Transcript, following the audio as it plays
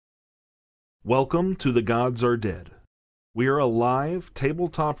Welcome to The Gods Are Dead. We are a live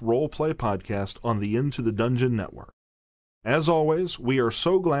tabletop roleplay podcast on the Into the Dungeon network. As always, we are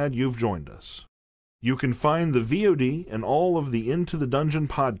so glad you've joined us. You can find the VOD and all of the Into the Dungeon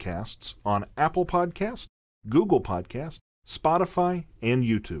podcasts on Apple Podcast, Google Podcast, Spotify, and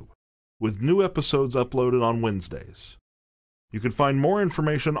YouTube, with new episodes uploaded on Wednesdays. You can find more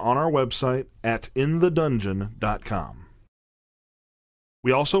information on our website at inthedungeon.com.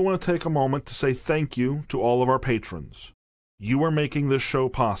 We also want to take a moment to say thank you to all of our patrons. You are making this show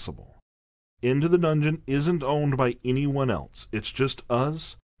possible. Into the Dungeon isn't owned by anyone else. It's just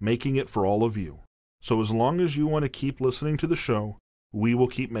us making it for all of you. So as long as you want to keep listening to the show, we will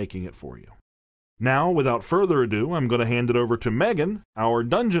keep making it for you. Now, without further ado, I'm going to hand it over to Megan, our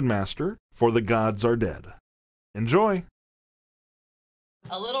Dungeon Master, for The Gods Are Dead. Enjoy!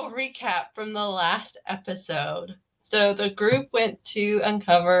 A little recap from the last episode. So the group went to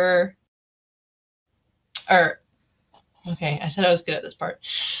uncover, I said I was good at this part.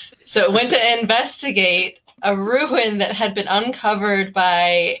 So it went to investigate a ruin that had been uncovered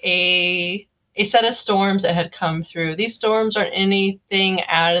by a set of storms that had come through. These storms aren't anything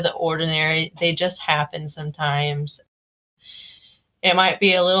out of the ordinary. They just happen sometimes. It might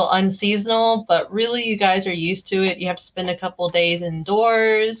be a little unseasonal, but really you guys are used to it. You have to spend a couple days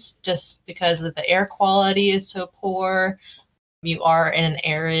indoors just because of the air quality is so poor. You are in an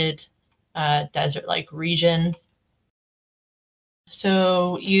arid desert-like region.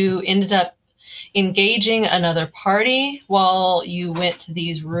 So you ended up engaging another party while you went to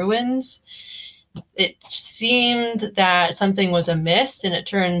these ruins. It seemed that something was amiss, and it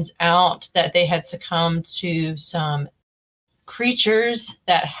turns out that they had succumbed to some creatures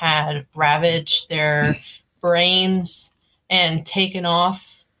that had ravaged their brains and taken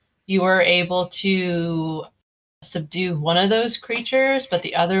off. You were able to subdue one of those creatures, but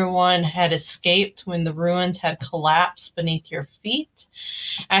the other one had escaped when the ruins had collapsed beneath your feet.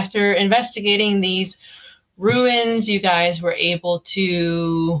 After investigating these ruins, you guys were able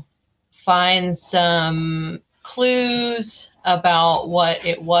to find some clues about what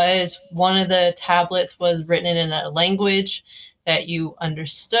it was. One of the tablets was written in a language that you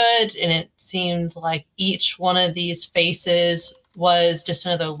understood, and it seemed like each one of these faces was just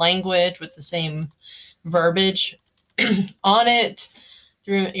another language with the same verbiage on it.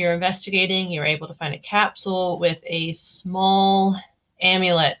 Through your investigating, you were able to find a capsule with a small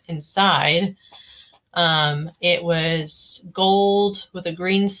amulet inside. It was gold with a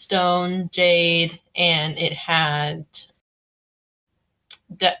green stone, jade, and it had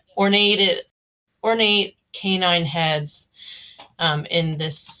ornate canine heads in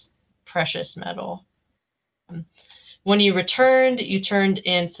this precious metal. When you returned, you turned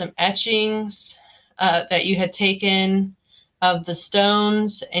in some etchings that you had taken of the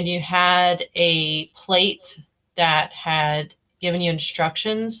stones, and you had a plate that had given you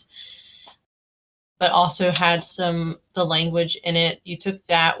instructions, but also had the language in it. You took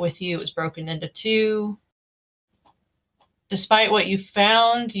that with you. It was broken into two. Despite what you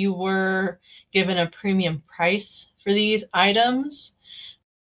found, you were given a premium price for these items.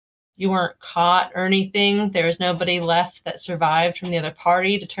 You weren't caught or anything. There was nobody left that survived from the other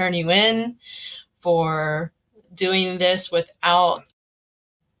party to turn you in for doing this without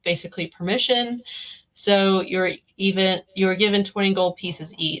basically permission. So you were given 20 gold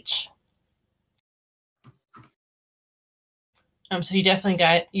pieces each. So you definitely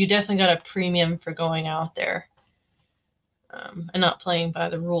got a premium for going out there and not playing by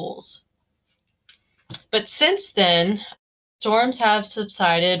the rules. But since then, storms have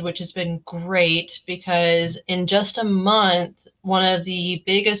subsided, which has been great because in just a month, one of the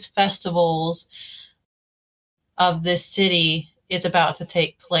biggest festivals of this city is about to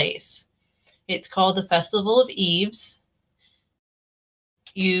take place. It's called the Festival of Eves.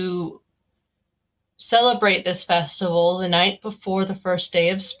 You celebrate this festival the night before the first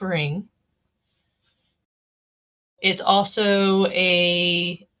day of spring. It's also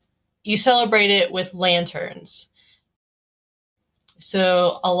you celebrate it with lanterns.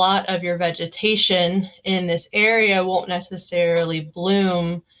 So a lot of your vegetation in this area won't necessarily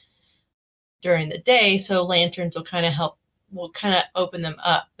bloom during the day, so lanterns will kind of open them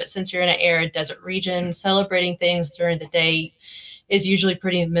up. But since you're in an arid desert region, celebrating things during the day is usually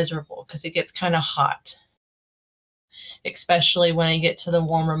pretty miserable because it gets kind of hot, especially when you get to the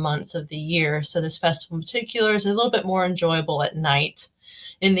warmer months of the year. So this festival in particular is a little bit more enjoyable at night,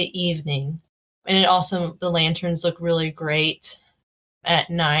 in the evening. And the lanterns look really great at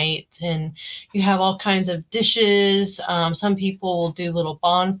night, and you have all kinds of dishes. Some people will do little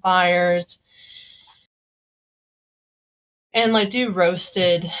bonfires and do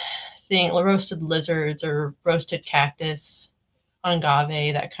roasted roasted lizards or roasted cactus,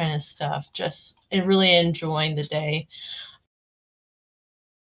 agave, that kind of stuff. Just and really enjoying the day.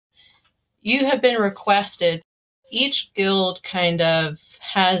 You have been requested. Each guild kind of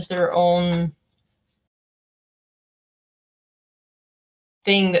has their own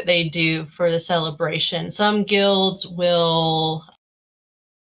thing that they do for the celebration. Some guilds will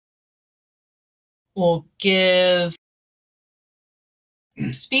give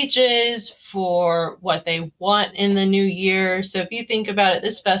speeches for what they want in the new year. So if you think about it,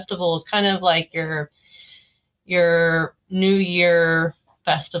 this festival is kind of like your new year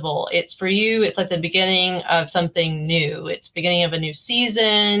festival. It's for you, it's like the beginning of something new. It's beginning of a new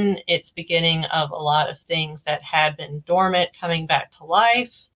season. It's beginning of a lot of things that had been dormant coming back to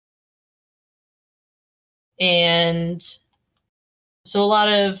life. And so a lot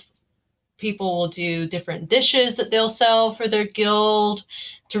of people will do different dishes that they'll sell for their guild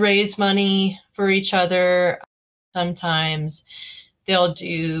to raise money for each other. Sometimes they'll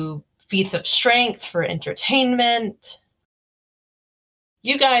do feats of strength for entertainment.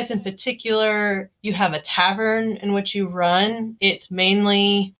 You guys in particular, you have a tavern in which you run. It's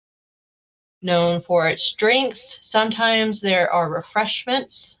mainly known for its drinks. Sometimes there are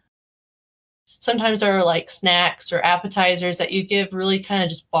refreshments. Sometimes there are like snacks or appetizers that you give, really kind of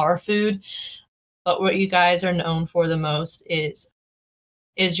just bar food. But what you guys are known for the most is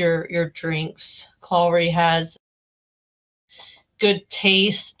your drinks. Clawry has good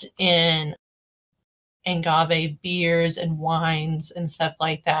taste in agave beers and wines and stuff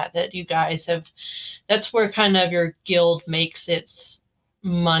like that you guys have. That's where kind of your guild makes its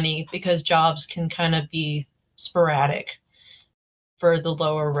money, because jobs can kind of be sporadic for the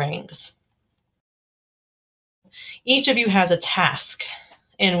lower ranks. Each of you has a task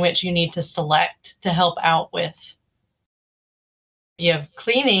in which you need to select to help out with. You have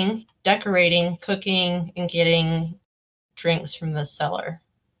cleaning, decorating, cooking, and getting drinks from the cellar.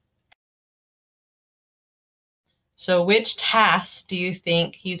 So which tasks do you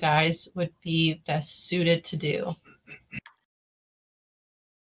think you guys would be best suited to do?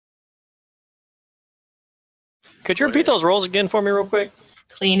 Could you repeat those roles again for me real quick?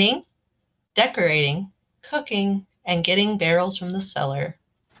 Cleaning, decorating, cooking, and getting barrels from the cellar.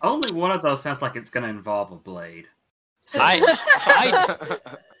 Only one of those sounds like it's going to involve a blade. I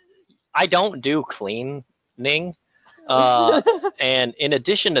don't do cleaning. And in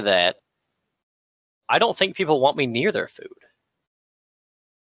addition to that, I don't think people want me near their food.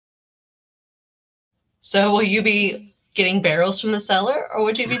 So will you be getting barrels from the cellar, or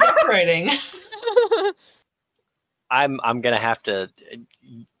would you be decorating? I'm gonna have to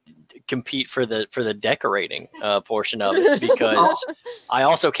compete for the decorating portion of it, because I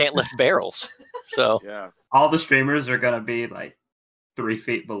also can't lift barrels. So Yeah. All the streamers are going to be like 3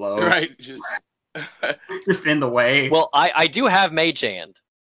 feet below. Right. Just in the way. well, I do have Mage Hand.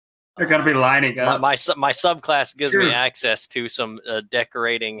 They're going to be lining up. My subclass gives Sure. me access to some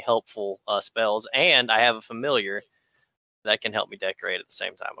decorating helpful spells, and I have a familiar that can help me decorate at the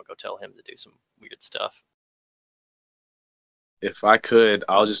same time. I'll go tell him to do some weird stuff. If I could,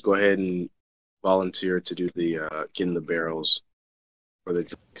 I'll just go ahead and volunteer to do the getting the barrels for the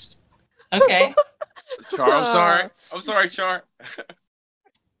drinks. Okay. Char, I'm sorry. I'm sorry, Char.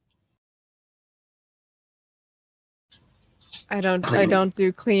 I don't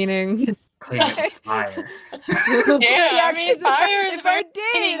do cleaning. Clean with fire. Yeah, I mean, 'cause fire is a if very I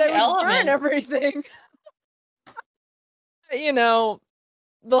did, I would element. burn everything. You know,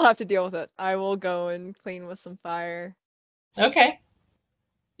 they'll have to deal with it. I will go and clean with some fire. Okay.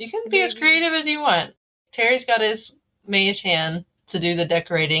 You can be as Maybe. creative as you want. Terry's got his mage hand to do the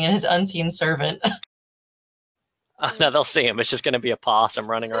decorating and his unseen servant. No, they'll see him. It's just going to be a possum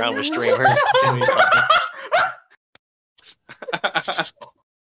running around with streamers. It's gonna be fun.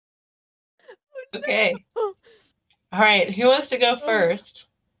 Okay. All right. Who wants to go first?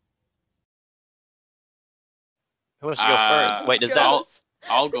 Who wants to go first? Wait, does that?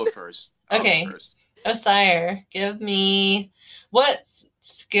 I'll go first. Okay. Osire, give me what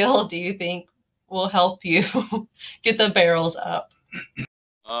skill do you think will help you get the barrels up?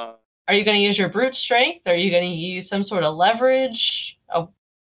 Are you going to use your brute strength? Are you going to use some sort of leverage? A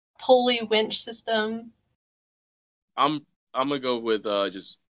pulley winch system? I'm gonna go with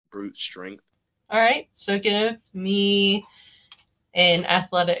just brute strength. All right. So give me an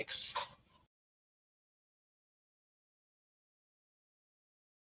athletics.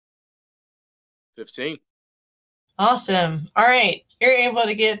 15. Awesome. All right. You're able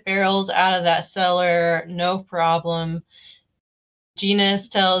to get barrels out of that cellar. No problem. Genus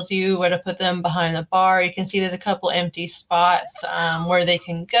tells you where to put them behind the bar. You can see there's a couple empty spots where they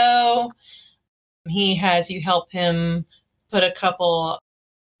can go. He has you help him put a couple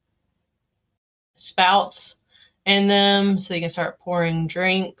spouts in them so you can start pouring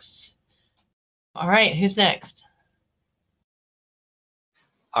drinks. All right, who's next?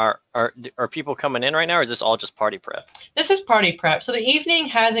 Are people coming in right now, or is this all just party prep? This is party prep. So the evening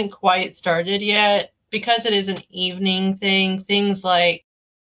hasn't quite started yet. Because it is an evening thing, things like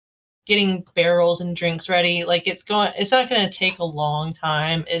getting barrels and drinks ready, like it's not going to take a long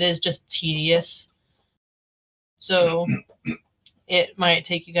time. It is just tedious. So it might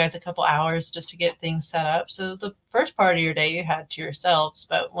take you guys a couple hours just to get things set up. So the first part of your day you had to yourselves,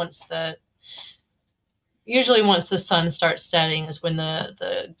 but usually once the sun starts setting is when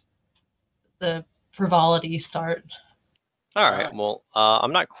the frivolities start. All right. Well,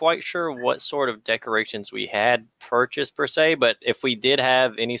 I'm not quite sure what sort of decorations we had purchased per se, but if we did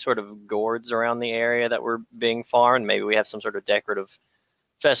have any sort of gourds around the area that were being farmed, maybe we have some sort of decorative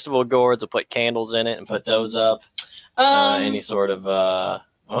festival gourds. We'll put candles in it and put those up. Any sort of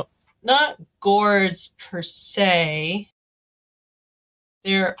not gourds per se.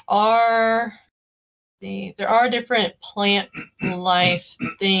 There are different plant life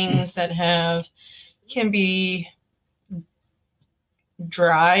things that can be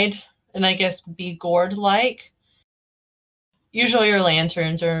dried and I guess be gourd like. Usually your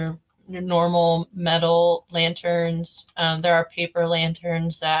lanterns are your normal metal lanterns. There are paper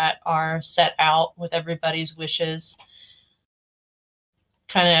lanterns that are set out with everybody's wishes,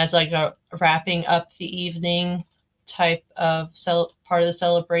 kind of as like a wrapping up the evening type of part of the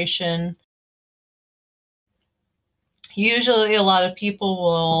celebration. Usually a lot of people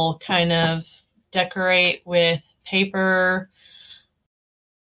will kind of decorate with paper,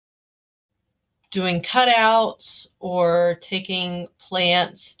 doing cutouts or taking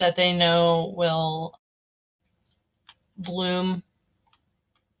plants that they know will bloom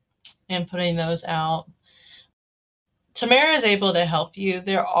and putting those out. Tamara is able to help you.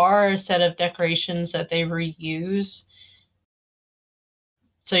 There are a set of decorations that they reuse.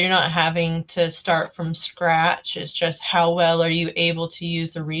 So you're not having to start from scratch. It's just how well are you able to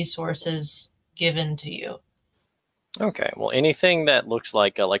use the resources given to you. Okay, well, anything that looks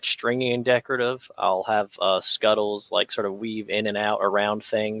like stringy and decorative, I'll have Scuttles like sort of weave in and out around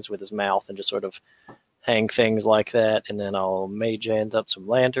things with his mouth and just sort of hang things like that. And then I'll mage hands up some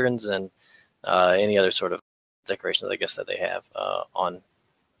lanterns and any other sort of decorations, I guess, that they have on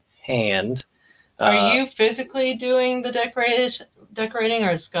hand. Are you physically doing the decorating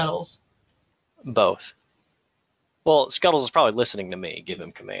or Scuttles? Both. Well, Scuttles is probably listening to me, give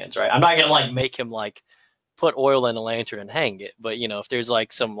him commands, right? I'm not going to make him put oil in a lantern and hang it, but if there's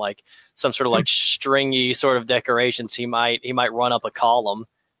some sort of stringy sort of decorations, he might run up a column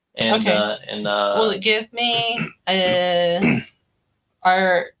and okay. Will it give me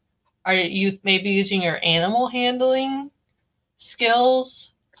are you maybe using your animal handling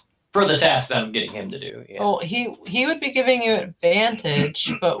skills for the task that I'm getting him to do? Yeah. Well, he would be giving you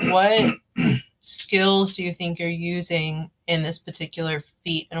advantage, but what skills do you think you're using in this particular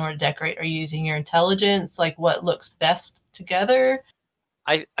feat in order to decorate? Are you using your intelligence, like what looks best together?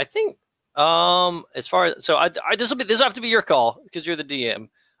 I think as far as this will have to be your call because you're the DM.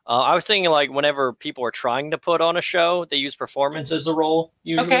 I was thinking whenever people are trying to put on a show, they use performance as a role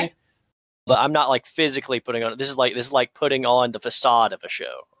usually. Okay. But I'm not physically putting on. This is like putting on the facade of a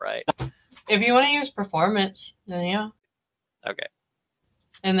show, right? If you want to use performance, then yeah. Okay.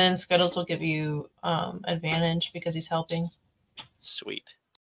 And then Scuttles will give you advantage because he's helping. Sweet.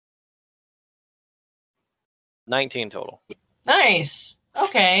 19 total. Nice.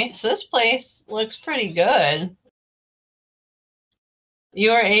 Okay, so this place looks pretty good.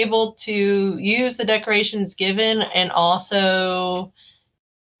 You are able to use the decorations given and also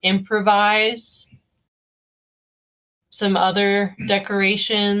improvise some other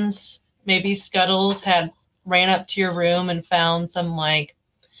decorations. Maybe Scuttles ran up to your room and found some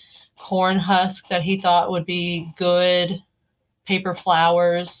corn husk that he thought would be good, paper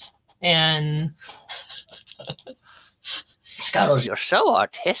flowers, and Scuttles, you're so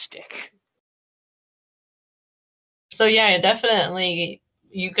artistic. So yeah, definitely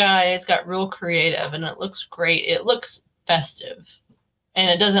you guys got real creative and it looks great. It looks festive. And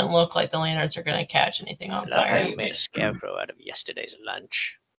it doesn't look like the lanterns are going to catch anything on fire. How you made a scarecrow out of yesterday's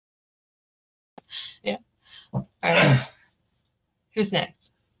lunch. Yeah. All right. Who's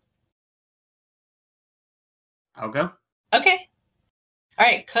next? I'll go. Okay. All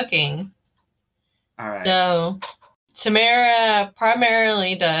right, cooking. All right. So Tamara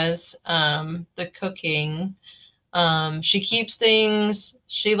primarily does the cooking. She keeps things,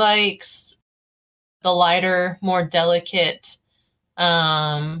 she likes the lighter, more delicate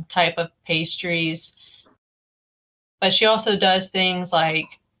type of pastries. But she also does things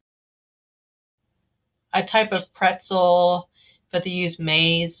like a type of pretzel, but they use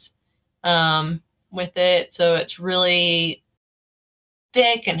maize with it. So it's really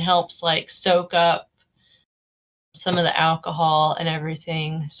thick and helps like soak up some of the alcohol and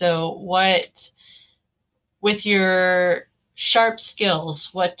everything. So with your sharp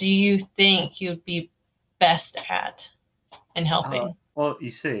skills, what do you think you'd be best at in helping? Well, you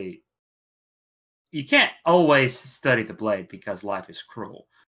see, you can't always study the blade because life is cruel,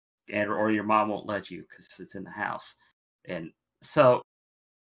 or your mom won't let you because it's in the house. And so,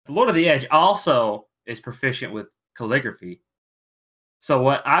 the Lord of the Edge also is proficient with calligraphy. So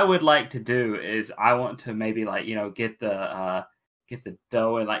what I would like to do is I want to maybe get the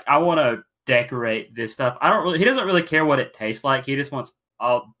dough, and I want to decorate this stuff. He doesn't really care what it tastes like. He just wants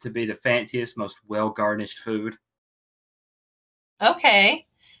all to be the fanciest, most well garnished food. Okay.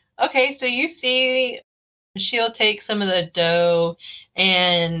 So you see she'll take some of the dough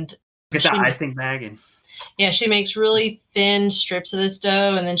and Get the icing bag and she makes really thin strips of this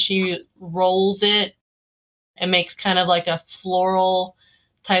dough, and then she rolls it and makes kind of like a floral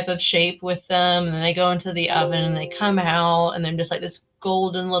type of shape with them, and then they go into the oven and they come out and they're just like this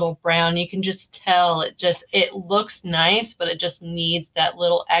golden little brown. You can just tell it looks nice, but it just needs that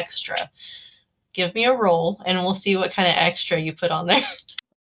little extra. Give me a roll and we'll see what kind of extra you put on there.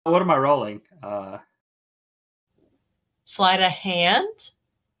 What am I rolling? Sleight of hand.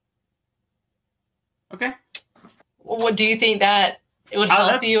 Okay. What do you think that it would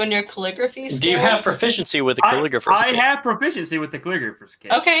help you in your calligraphy skills? Do you have proficiency with the calligrapher's kit? I have proficiency with the calligrapher's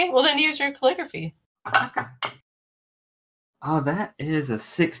kit. Okay, well then use your calligraphy. Okay. Oh, that is a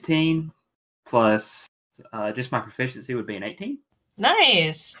 16 plus just my proficiency would be an 18.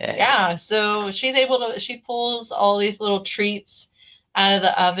 Nice. Hey. Yeah, so she pulls all these little treats out of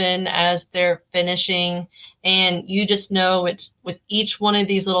the oven as they're finishing, and you just know with each one of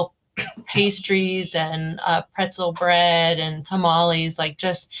these little pastries and pretzel bread and tamales, like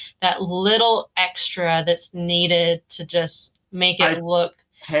just that little extra that's needed to just make it look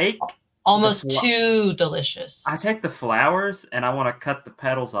almost too delicious. I take the flowers and I want to cut the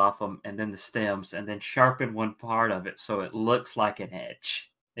petals off them and then the stems and then sharpen one part of it so it looks like an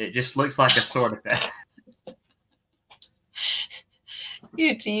edge. It just looks like a sword effect.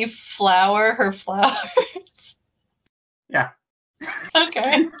 You deflower her flowers? Yeah.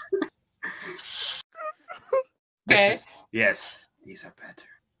 Okay. Okay. Yes, these are better.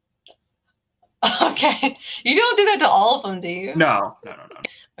 Okay. You don't do that to all of them, do you? No.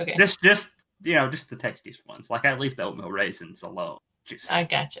 Okay. Just the tastiest ones. Like I leave the oatmeal raisins alone. I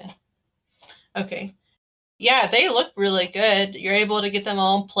gotcha. Okay. Yeah, they look really good. You're able to get them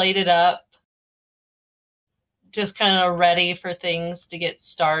all plated up. Just kind of ready for things to get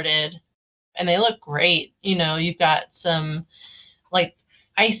started. And they look great. You've got some like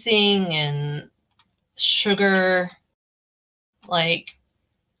icing and sugar, like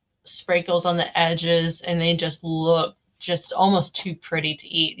sprinkles on the edges, and they just look just almost too pretty to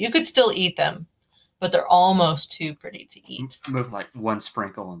eat. You could still eat them, but they're almost too pretty to eat. Move like one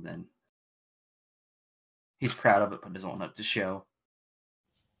sprinkle and then he's proud of it, but doesn't want it to show.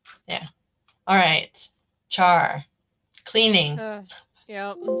 Yeah. All right. Char. Cleaning.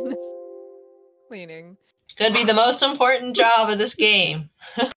 Yeah. Cleaning. Could be the most important job of this game.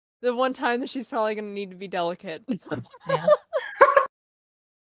 The one time that she's probably going to need to be delicate. Yeah.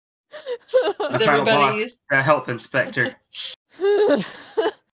 Is everybody's a health inspector.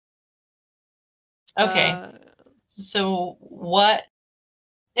 Okay. So what?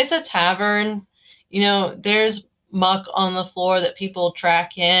 It's a tavern. There's muck on the floor that people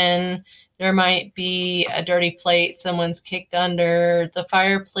track in. There might be a dirty plate someone's kicked under. The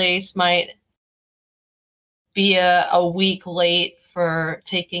fireplace might be a week late for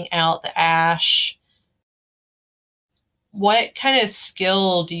taking out the ash. What kind of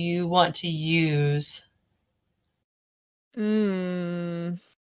skill do you want to use?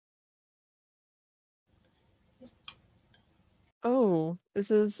 Oh,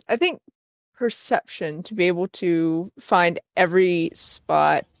 this is, I think, perception, to be able to find every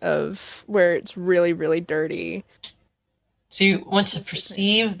spot of where it's really, really dirty. So you want to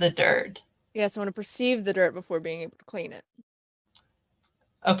perceive the dirt? Yes, I want to perceive the dirt before being able to clean it.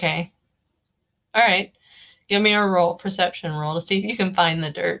 Okay. All right. Give me a perception roll to see if you can find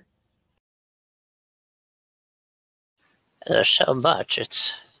the dirt. There's so much.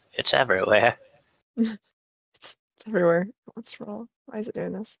 It's everywhere. It's everywhere. What's wrong? Why is it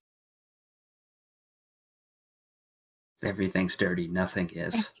doing this? Everything's dirty. Nothing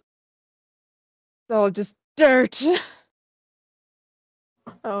is. It's all just dirt.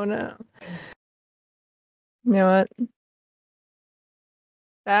 Oh no. You know what?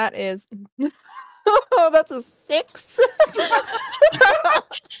 That is. Oh, that's a 6.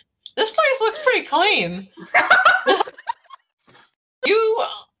 This place looks pretty clean.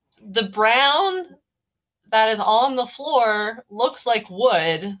 The brown that is on the floor looks like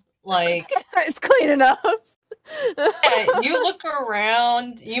wood. Like, It's clean enough. yeah, you look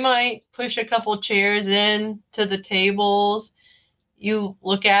around, you might push a couple chairs in to the tables. You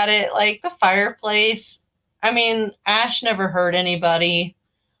look at it like the fireplace. I mean, Ash never hurt anybody.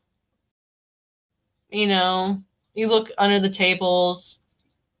 You know, you look under the tables.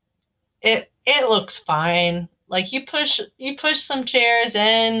 It looks fine. Like you push some chairs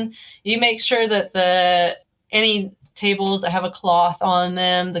in, you make sure that any tables that have a cloth on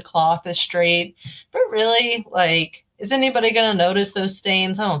them, the cloth is straight. But really, like, is anybody gonna notice those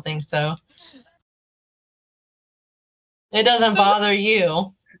stains? I don't think so. It doesn't bother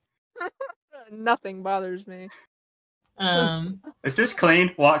you. Nothing bothers me. Is this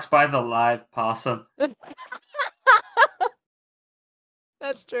clean? Walks by the live possum.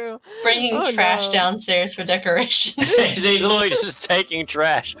 That's true. Bringing trash downstairs for decoration. He's literally just taking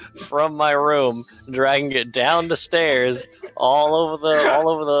trash from my room, dragging it down the stairs, all over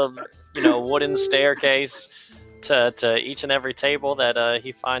the wooden staircase to each and every table that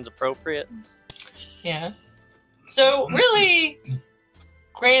he finds appropriate. Yeah. So really,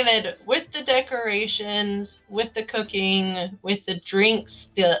 granted, with the decorations, with the cooking, with the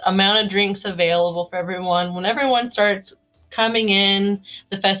drinks, the amount of drinks available for everyone, when everyone starts coming in,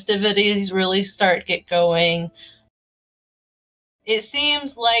 the festivities really get going. It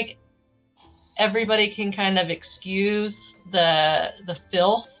seems like everybody can kind of excuse the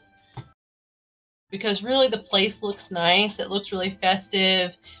filth, because really the place looks nice. It looks really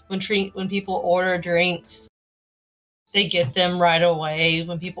festive. When people order drinks, they get them right away.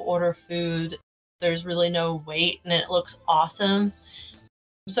 When people order food, there's really no wait, and it looks awesome.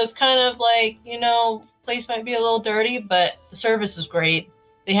 So it's kind of like, place might be a little dirty, but the service is great.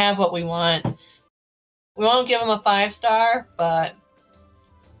 They have what we want. We won't give them a 5-star, but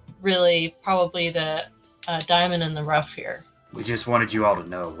really probably the diamond in the rough here. We just wanted you all to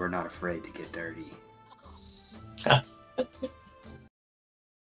know we're not afraid to get dirty.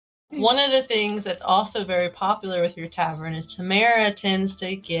 One of the things that's also very popular with your tavern is Tamara tends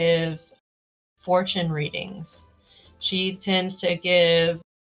to give fortune readings. She tends to give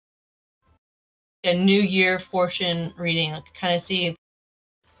a New Year fortune reading, kind of see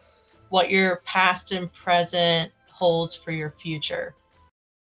what your past and present holds for your future.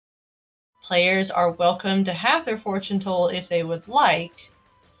 Players are welcome to have their fortune told if they would like.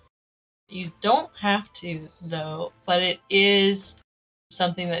 You don't have to, though, but it is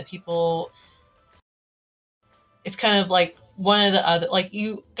something that it's kind of like one of the other, like,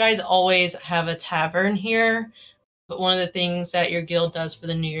 you guys always have a tavern here, but one of the things that your guild does for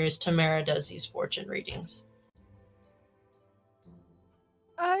the New Year's, Tamara does these fortune readings.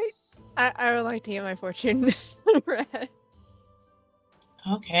 I would like to get my fortune read.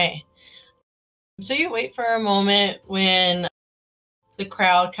 Okay. So you wait for a moment when the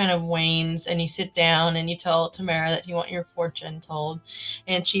crowd kind of wanes, and you sit down and you tell Tamara that you want your fortune told.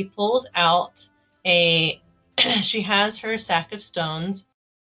 And she pulls out she has her sack of stones,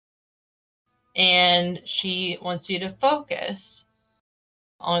 and she wants you to focus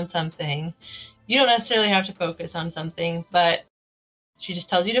on something. You don't necessarily have to focus on something, but she just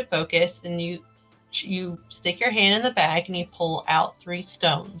tells you to focus, and you stick your hand in the bag and you pull out 3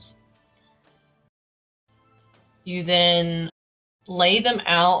 stones. You then lay them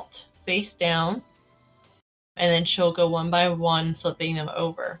out face down, and then she'll go one by one flipping them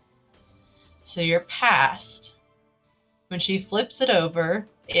over. So your past, when she flips it over,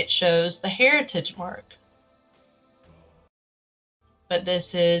 it shows the heritage mark. But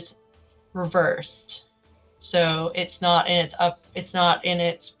this is reversed. So it's not in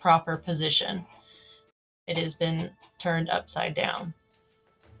its proper position. It has been turned upside down.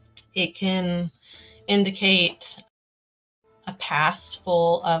 It can indicate a past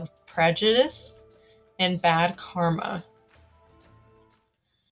full of prejudice and bad karma.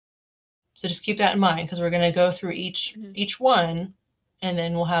 So just keep that in mind, because we're going to go through each one, and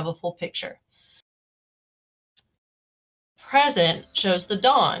then we'll have a full picture. Present shows the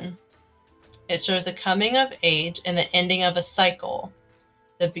dawn. It shows the coming of age and the ending of a cycle.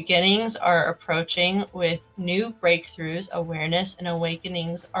 The beginnings are approaching with new breakthroughs, awareness, and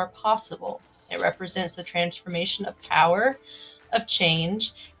awakenings are possible. It represents the transformation of power, of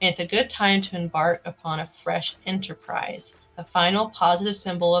change, and it's a good time to embark upon a fresh enterprise, a final positive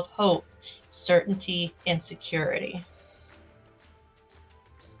symbol of hope, certainty, and security.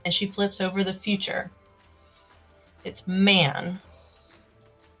 And she flips over the future. It's man,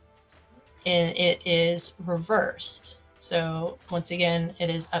 and it is reversed. So once again, it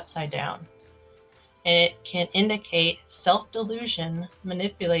is upside down. And it can indicate self-delusion,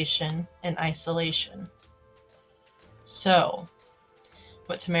 manipulation, and isolation. So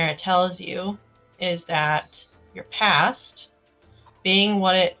what Tamara tells you is that your past, being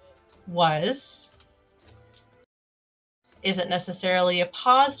what it was, isn't necessarily a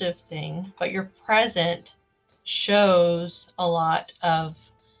positive thing, but your present shows a lot of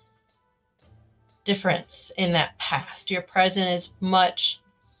difference in that past. Your present is much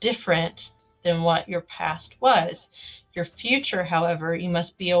different than what your past was. Your future, however, you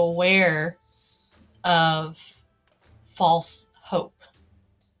must be aware of false hope,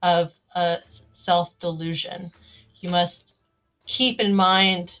 of a self-delusion. You must keep in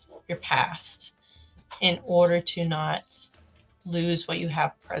mind your past in order to not lose what you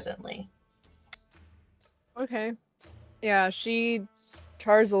have presently. Okay. Yeah,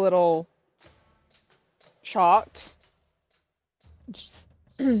 Char's a little shocked. Just,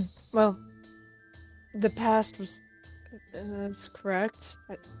 well, the past was that's correct.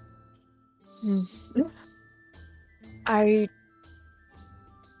 I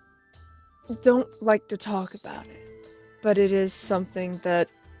don't like to talk about it, but it is something that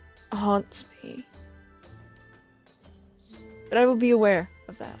haunts me. But I will be aware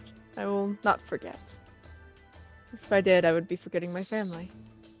of that. I will not forget. If I did, I would be forgetting my family.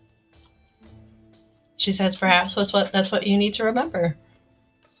 She says, perhaps that's what you need to remember.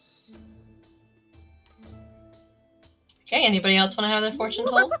 Okay, anybody else want to have their fortune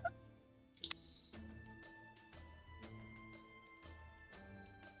told?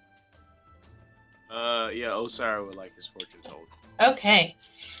 Yeah, Osiris would like his fortune told. Okay.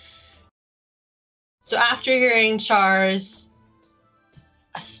 So after hearing Char's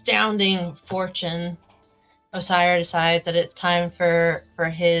astounding fortune, Osiris decides that it's time for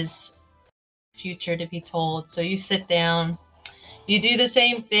his future to be told. So you sit down, you do the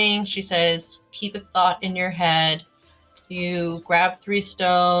same thing. She says, keep a thought in your head. You grab 3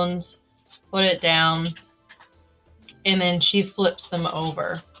 stones, put it down, and then she flips them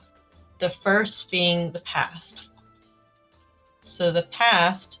over. The first being the past. So the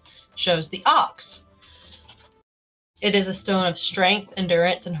past shows the ox. It is a stone of strength,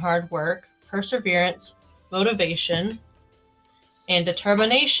 endurance, and hard work, perseverance, motivation, and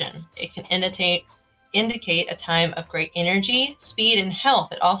determination. It can indicate a time of great energy, speed, and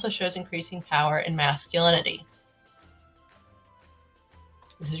health. It also shows increasing power and masculinity.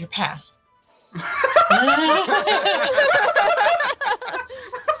 This is your past.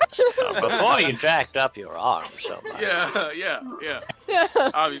 Before you jacked up your arm so much. Yeah.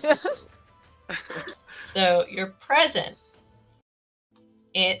 Obviously so. So your present,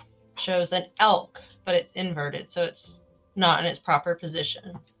 it shows an elk, but it's inverted, so it's not in its proper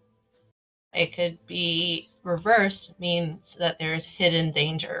position. It could be reversed, means that there's hidden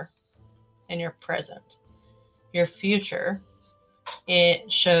danger in your present. Your future, it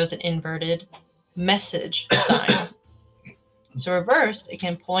shows an inverted message sign. So reversed, it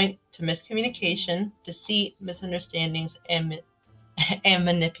can point to miscommunication, deceit, misunderstandings, and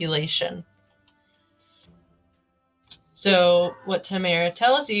manipulation. So what Tamara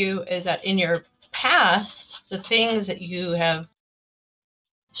tells you is that in your past, the things that you have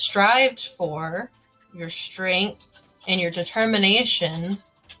strived for, your strength and your determination,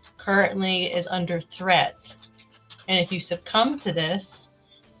 currently is under threat. And if you succumb to this,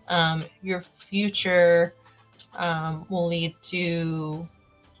 your future will lead to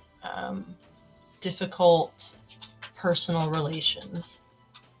difficult personal relations.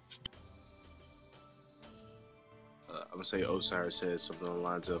 I'm gonna say Osiris says something on the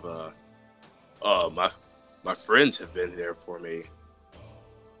lines of, my friends have been there for me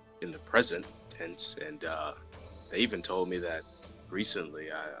in the present tense, and they even told me that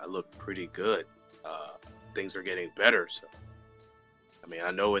recently I look pretty good. Things are getting better. So, I mean,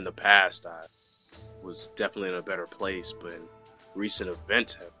 I know in the past I was definitely in a better place, but recent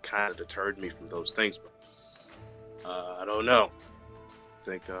events have kind of deterred me from those things. But I don't know. I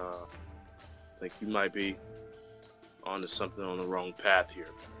think you might be onto something on the wrong path here.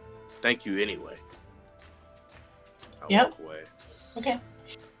 Thank you anyway. I'll walk away. Okay.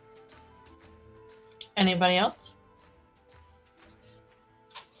 Anybody else?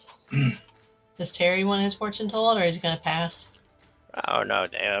 Does Terry want his fortune told, or is he going to pass? Oh no,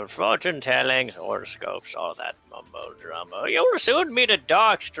 damn. Fortune tellings, horoscopes, all that mumbo jumbo. You'll soon meet a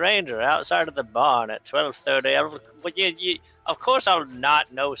dark stranger outside of the barn at 12:30. Of course, I'll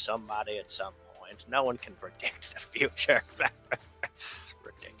not know somebody at some point. No one can predict the future.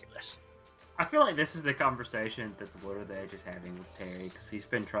 Ridiculous. I feel like this is the conversation that the Lord of the Edge is having with Terry because he's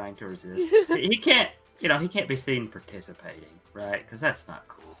been trying to resist. he can't be seen participating, right? Because that's not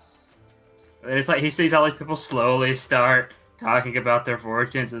cool. And it's like he sees all these people slowly start talking about their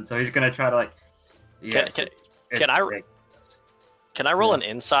fortunes, and so he's gonna try to like. Yes, can I roll an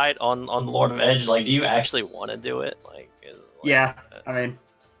insight on the Lord of Edge? Like, do you actually want to do it? Yeah, I mean,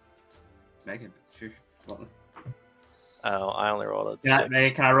 Megan, sure. Oh, I only rolled a 6.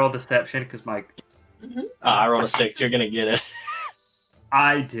 Megan, can I roll deception? Because my. I rolled a 6. You're gonna get it.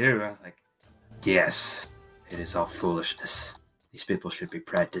 I do. I was like, yes, it is all foolishness. These people should be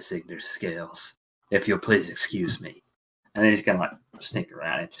practicing their skills. If you'll please excuse me. And then he's gonna like sneak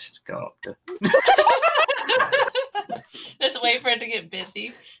around and just go up to. Just wait for it to get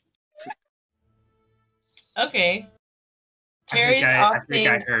busy. Okay. Terry's I think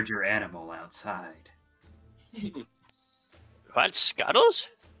I heard your animal outside. What, Scuttles?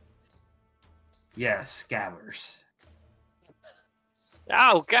 Yeah, Scabbers.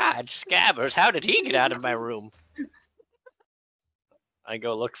 Oh God, Scabbers! How did he get out of my room? I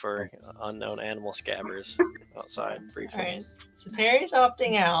go look for unknown animal Scabbers outside briefly. All right. So Terry's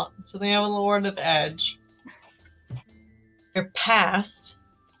opting out. So they have a Lord of Edge. Your past.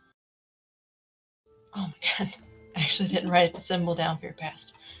 Oh my god. I actually didn't write the symbol down for your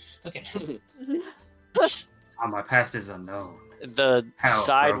past. Okay. My past is unknown. The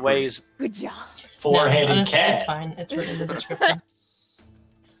sideways Good job. four-headed honestly, cat. It's fine. It's written in the description.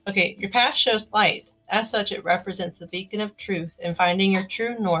 Okay, your past shows light. As such, it represents the beacon of truth and finding your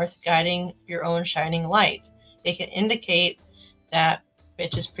true north, guiding your own shining light. It can indicate that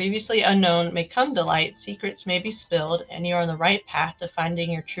which is previously unknown may come to light, secrets may be spilled, and you are on the right path to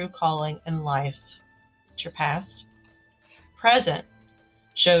finding your true calling in life. It's your past. Present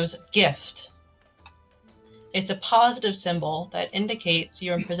shows gift. It's a positive symbol that indicates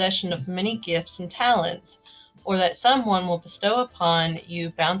you're in possession of many gifts and talents, or that someone will bestow upon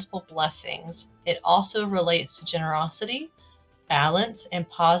you bountiful blessings. It also relates to generosity, balance, and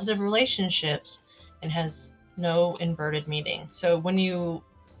positive relationships, and has no inverted meaning. So whenever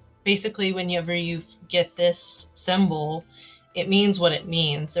you get this symbol, it means what it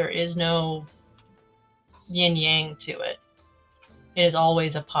means. There is no yin yang to it. It is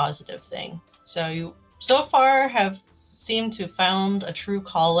always a positive thing. So you so far have seemed to have found a true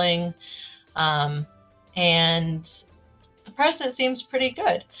calling, and the present seems pretty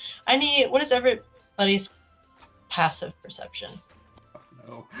good. What is everybody's passive perception?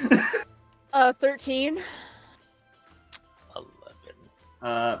 Oh, 13.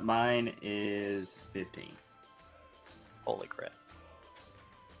 11. Mine is 15. Holy crap.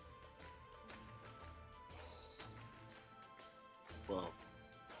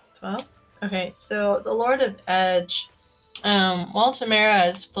 12? Okay, so the Lord of Edge, while Tamara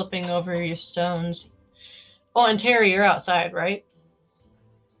is flipping over your stones. Oh, and Terry, you're outside, right?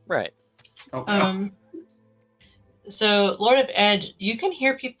 Right. Oh, no. So Lord of Edge, you can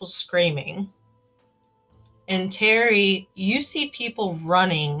hear people screaming. And Terry, you see people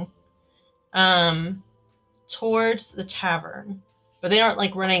running towards the tavern. But they aren't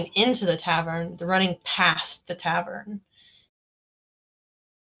like running into the tavern, they're running past the tavern.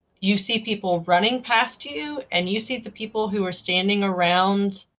 You see people running past you, and you see the people who are standing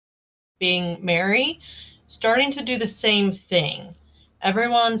around being merry starting to do the same thing.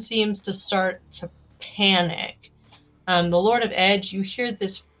 Everyone seems to start to panic. The Lord of Edge, you hear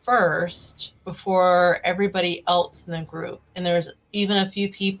this first before everybody else in the group. And there's even a few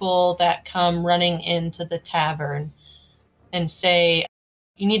people that come running into the tavern and say,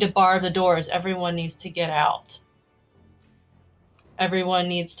 you need to bar the doors. Everyone needs to get out. Everyone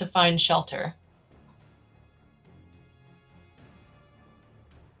needs to find shelter.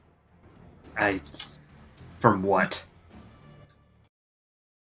 From what?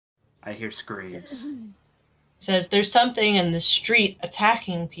 I hear screams. It says, there's something in the street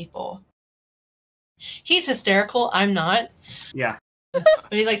attacking people. He's hysterical. I'm not. Yeah. But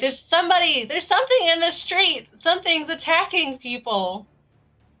he's like, there's something in the street. Something's attacking people.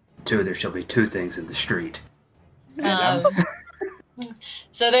 There shall be two things in the street.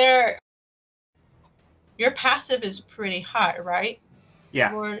 So your passive is pretty high, right?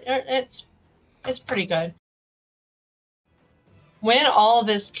 Yeah. Or it's pretty good. When all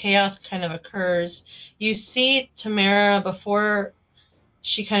this chaos kind of occurs, you see Tamara before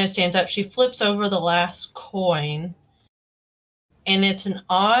she kind of stands up. She flips over the last coin, And it's an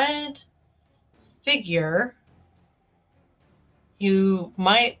odd figure. You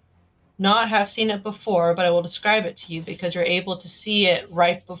might not have seen it before, but I will describe it to you because you're able to see it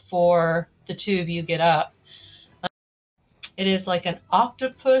right before the two of you get up. It is like an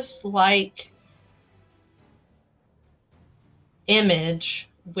octopus-like image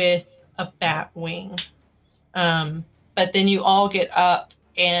with a bat wing. But then you all get up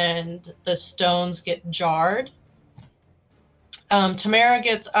and the stones get jarred. Tamara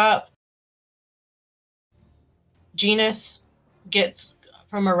gets up. Genus gets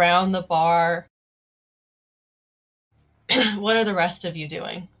from around the bar. What are the rest of you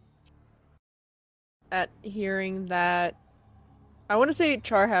doing? At hearing that, I want to say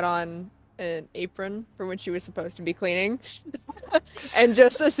Char had on an apron from when she was supposed to be cleaning. And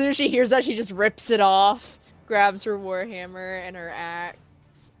just as soon as she hears that, she just rips it off, grabs her warhammer and her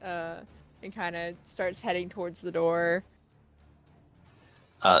axe, and kind of starts heading towards the door.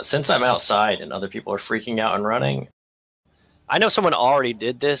 Since I'm outside and other people are freaking out and running, I know someone already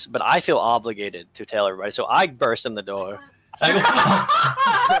did this, but I feel obligated to tell everybody. So I burst in the door. Everybody,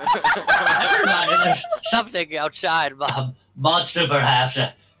 there's something outside, monster perhaps.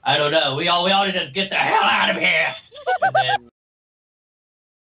 I don't know. We all need to get the hell out of here. And then,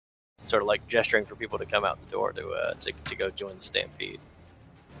 sort of like gesturing for people to come out the door to go join the stampede.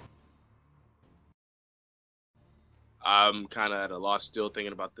 I'm kind of at a loss, still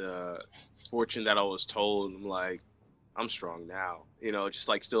thinking about the fortune that I was told. I'm like, I'm strong now, just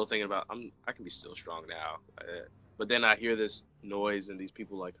like still thinking about I can be still strong now. But then I hear this noise and these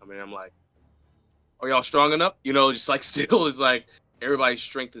people like come in. I'm like, are y'all strong enough? Just like still is like everybody's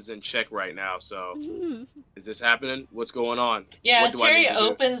strength is in check right now. So is this happening? What's going on? Yeah, What as do I need Carrie to do?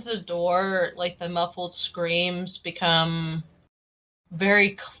 opens the door, like the muffled screams become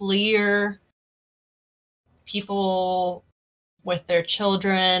very clear. People with their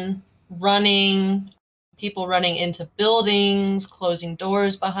children running, people running into buildings, closing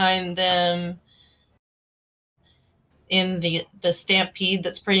doors behind them. In the stampede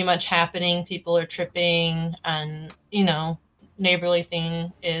that's pretty much happening, people are tripping, and neighborly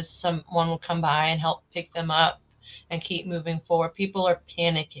thing is someone will come by and help pick them up and keep moving forward. People are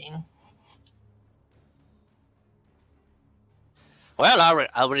panicking. Well,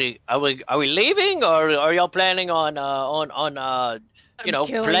 are we leaving, or are y'all planning on killing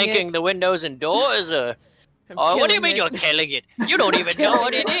blanking it. the windows and doors? I'm What do you killing mean it. you're killing it? You don't even know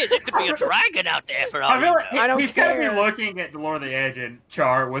what it is. It could be a dragon out there for all I you feel know. like I don't he's gonna be care. looking at the Lord of the Edge and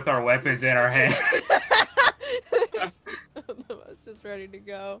Char with our weapons in our hand. I was just ready to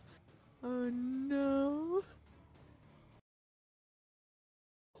go. Oh no.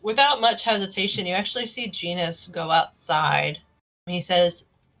 Without much hesitation, you actually see Genus go outside. He tells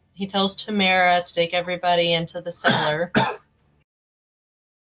Tamara to take everybody into the cellar.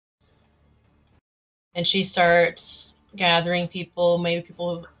 And she starts gathering people. Maybe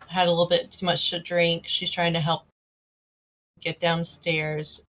people had a little bit too much to drink. She's trying to help get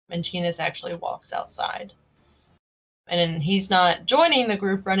downstairs. And Genus actually walks outside. And he's not joining the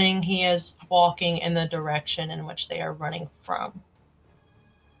group running. He is walking in the direction in which they are running from.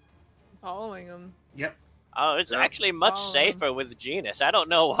 Following him. Yep. Oh, it's Yeah. actually much Oh. safer with Genus. I don't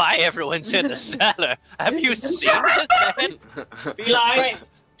know why everyone's in the cellar. Have you seen this man? Be like, Right.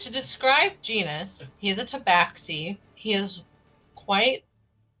 To describe Genus, he is a tabaxi. He is quite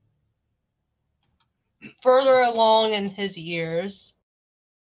further along in his years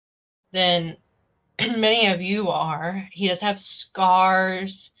than many of you are. He does have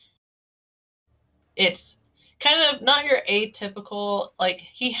scars. It's kind of not your atypical, like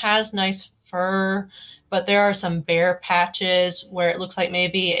he has nice fur, but there are some bare patches where it looks like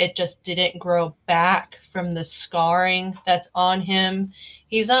maybe it just didn't grow back from the scarring that's on him.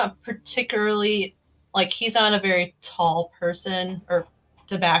 He's not particularly, like he's not a very tall person or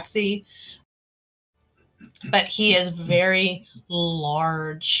tabaxi, but he is very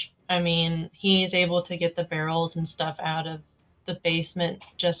large. I mean, he's able to get the barrels and stuff out of the basement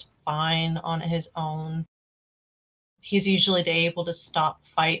just fine on his own. He's usually able to stop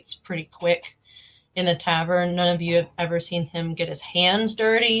fights pretty quick in the tavern. None of you have ever seen him get his hands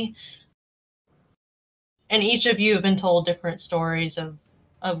dirty. And each of you have been told different stories of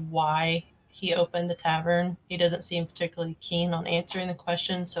why he opened the tavern. He doesn't seem particularly keen on answering the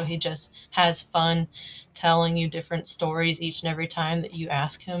question, so he just has fun telling you different stories each and every time that you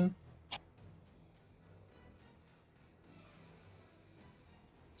ask him.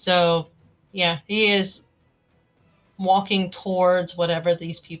 So, yeah, he is walking towards whatever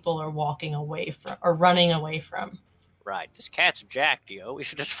these people are walking away from or running away from. right, this cat's jacked, yo. We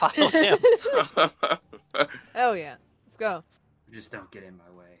should just follow him. Hell yeah. Let's go. Just don't get in my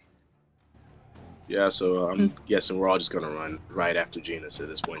way. Yeah, so I'm guessing we're all just gonna run right after Genus at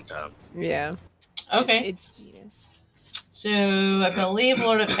this point in time. Yeah. Okay. It's Genus. So I believe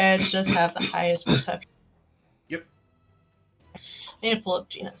Lord of Edge does have the highest perception. Yep. I need to pull up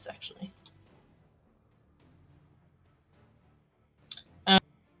Genus actually.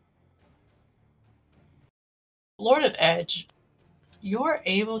 Lord of Edge, you're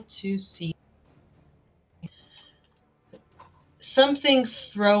able to see something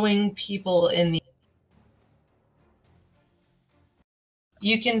throwing people in the.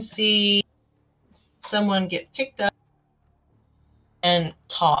 You can see someone get picked up and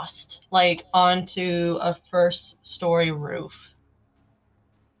tossed, like onto a first-story roof.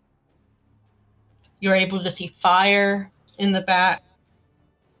 You're able to see fire in the back.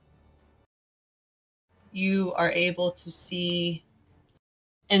 You are able to see,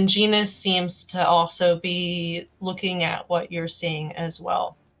 and Genus seems to also be looking at what you're seeing as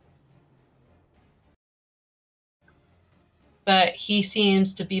well. But he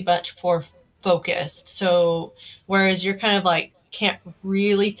seems to be much more focused. So whereas you're kind of like can't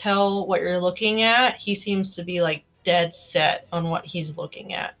really tell what you're looking at, he seems to be like dead set on what he's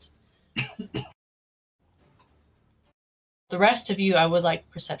looking at. The rest of you, I would like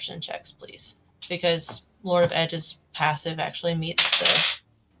perception checks, please, because Lord of Edge's passive actually meets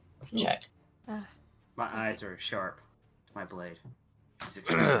the check. My eyes are sharp. My blade is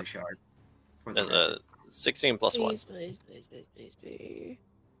extremely sharp. For the There's a 16 plus 1. Please.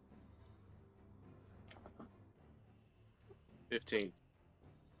 15.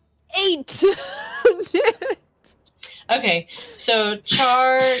 8! Okay, so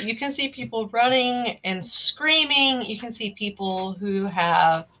Char, you can see people running and screaming. You can see people who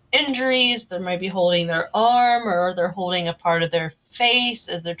have injuries. They might be holding their arm or they're holding a part of their face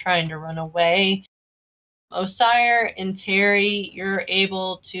as they're trying to run away. Osire and Terry, you're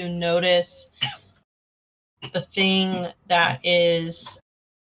able to notice the thing that is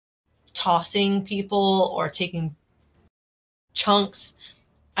tossing people or taking chunks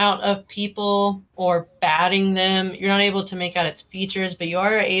out of people or batting them. You're not able to make out its features, but you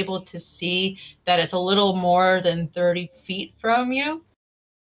are able to see that it's a little more than 30 feet from you.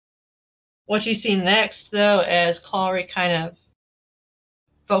 What you see next, though, as Clary kind of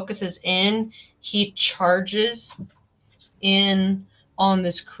focuses in, he charges in on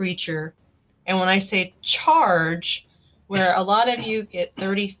this creature. And when I say charge, where a lot of you get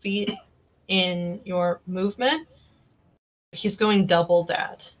 30 feet in your movement, he's going double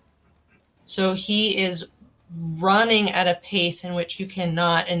that. So he is running at a pace in which you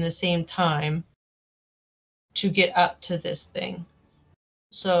cannot in the same time to get up to this thing.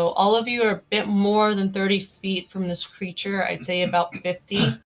 So all of you are a bit more than 30 feet from this creature. I'd say about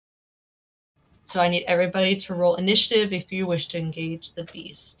 50. So I need everybody to roll initiative if you wish to engage the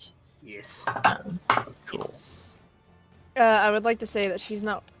beast. Yes. Cool. I would like to say that she's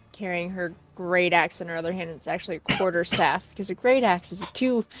not carrying her great axe in her other hand. It's actually a quarterstaff because a great axe is a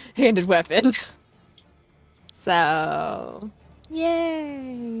two-handed weapon. So,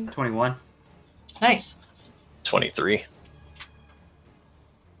 yay! 21. Nice. 23.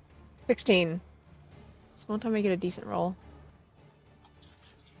 16. So one time I get a decent roll.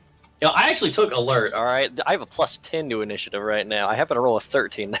 You know, I actually took alert, alright? I have a plus 10 to initiative right now. I happen to roll a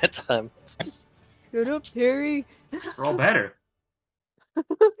 13 that time. Shut up, Terry. Roll better.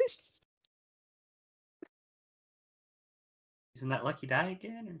 Using that lucky die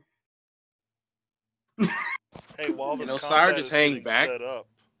again? Or... Hey, while this Sire combat just is hang getting back. set up,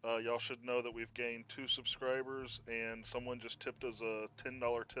 y'all should know that we've gained 2 subscribers, and someone just tipped us a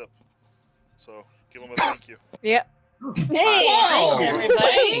 $10 tip. So give them a thank you. Yep. Hey, Whoa, thanks,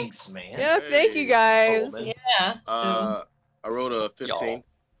 everybody. thanks, man. Yeah, thank you guys. Coleman. Yeah, so I rolled a 15. Y'all.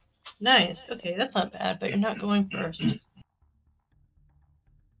 nice. Okay, that's not bad, but you're not going first.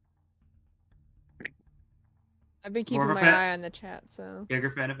 I've been keeping More of a my fan- eye on the chat, so.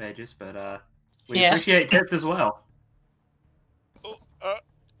 Bigger fan of Aegis, but we Yeah. appreciate tips as well. Oh,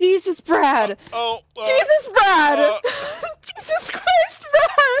 Jesus, Brad! oh, Jesus, Brad! uh, Jesus Christ,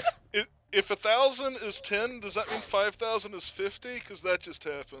 Brad! if 1,000 is 10, does that mean 5,000 is 50? Because that just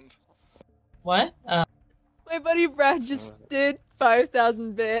happened. What? My buddy Brad just did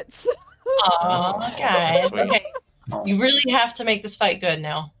 5,000 bits. Aw, guys. Sweet. Okay, you really have to make this fight good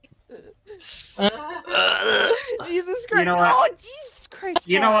now. Jesus Christ! know what? Oh, Jesus Christ!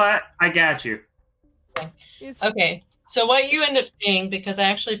 You know Brad. what? I got you. He's- Okay, so what you end up seeing, because I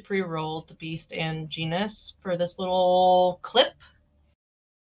actually pre-rolled the beast and genus for this little clip.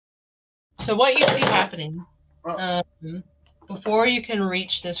 So what you see happening Well, before you can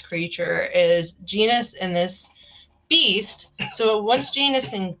reach this creature is genus and this beast, so once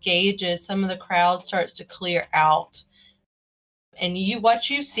Genus engages, some of the crowd starts to clear out. And what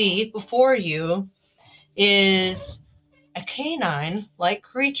you see before you is a canine-like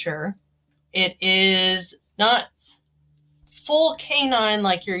creature. It is not full canine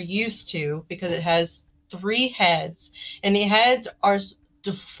like you're used to, because it has 3 heads, and the heads are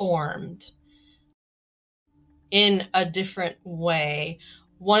deformed in a different way.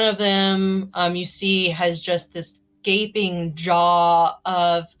 One of them, you see, has just this gaping jaw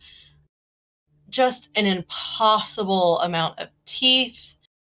of just an impossible amount of teeth.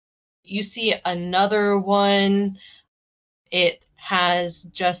 You see another one, it has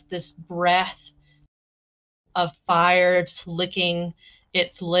just this breath of fire just licking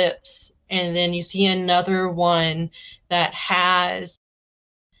its lips. And then you see another one that has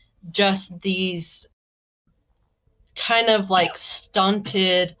just these kind of like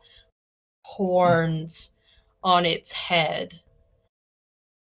stunted horns on its head.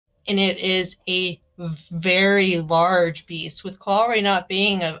 And it is a very large beast. With Clawry not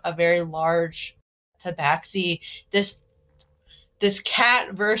being a very large tabaxi, this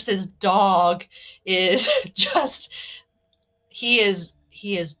cat versus dog is just, he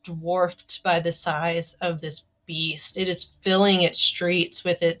is dwarfed by the size of this beast. It is filling its streets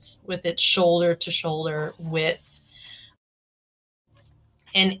with its shoulder to shoulder width.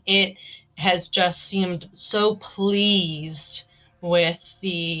 And it has just seemed so pleased with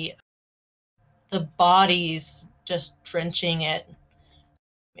the bodies just drenching it.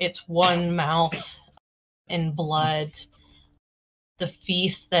 Its one mouth in blood. The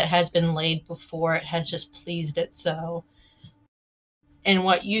feast that has been laid before it has just pleased it so. And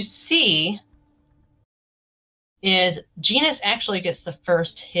what you see is Genus actually gets the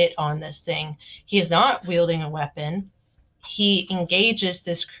first hit on this thing. He is not wielding a weapon. He engages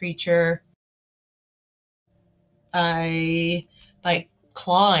this creature by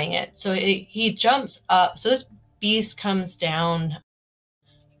clawing it. So he jumps up. So this beast comes down,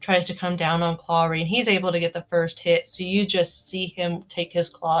 tries to come down on Clawry, and he's able to get the first hit. So you just see him take his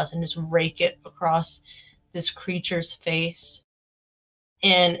claws and just rake it across this creature's face.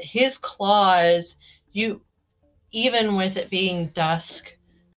 And his claws, even with it being dusk,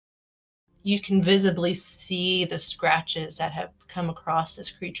 you can visibly see the scratches that have come across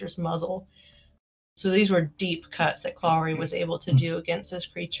this creature's muzzle. So these were deep cuts that Clawry was able to do against this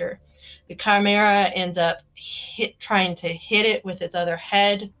creature. The Chimera ends up trying to hit it with its other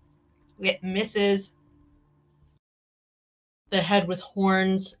head. It misses. The head with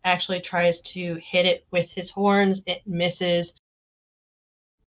horns actually tries to hit it with his horns. It misses.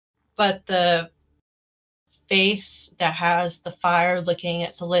 But the face that has the fire licking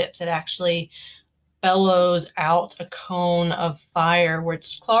its lips, it actually bellows out a cone of fire,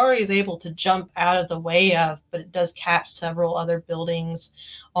 which Clawry is able to jump out of the way of, but it does catch several other buildings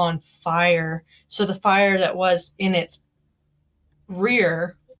on fire. So the fire that was in its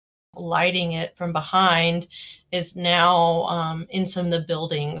rear, lighting it from behind, is now in some of the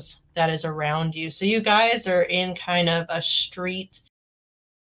buildings that is around you. So you guys are in kind of a street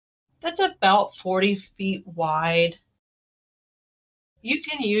that's about 40 feet wide. You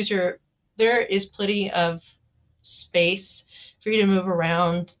can use there is plenty of space for you to move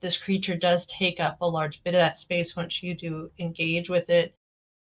around. This creature does take up a large bit of that space once you do engage with it.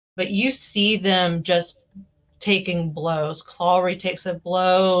 But you see them just taking blows. Clawry takes a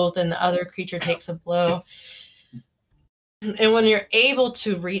blow, then the other creature takes a blow. And when you're able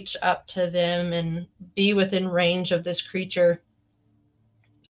to reach up to them and be within range of this creature,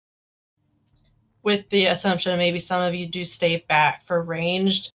 with the assumption maybe some of you do stay back for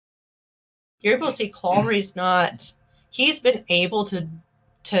ranged, you're able to see Clawry's not, he's been able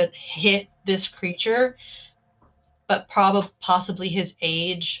to hit this creature, but possibly his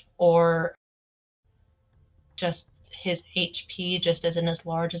age or just his HP just isn't as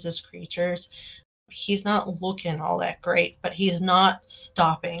large as this creature's. He's not looking all that great, but he's not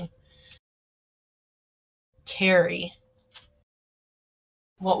stopping. Terry,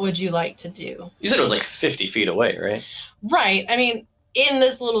 what would you like to do? You said it was like 50 feet away, right? Right. I mean, in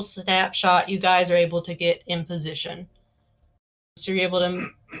this little snapshot, you guys are able to get in position. So you're able to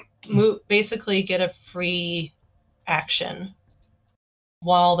move, basically get a free action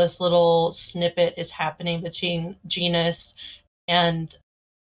while this little snippet is happening between Genus and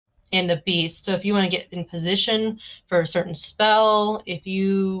the beast. So if you want to get in position for a certain spell, if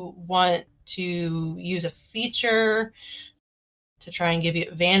you want to use a feature to try and give you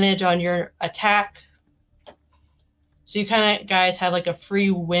advantage on your attack. So you kind of guys have like a free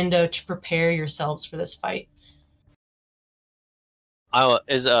window to prepare yourselves for this fight.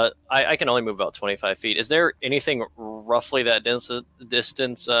 I can only move about 25 feet. Is there anything roughly that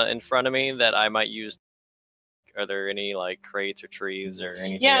distance in front of me that I might use? Are there any like crates or trees or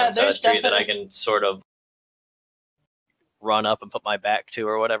anything Yeah, on the side of the there's street that I can sort of run up and put my back to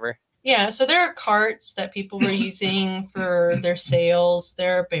or whatever? Yeah, so there are carts that people were using for their sales.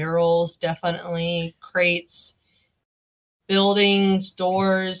 There are barrels, definitely crates, buildings,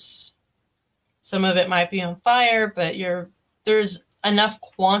 doors. Some of it might be on fire, but there's enough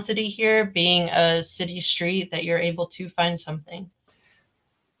quantity here, being a city street, that you're able to find something.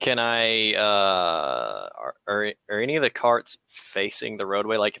 Can I? Are any of the carts facing the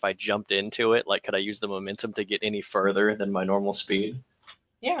roadway? Like if I jumped into it, like could I use the momentum to get any further than my normal speed?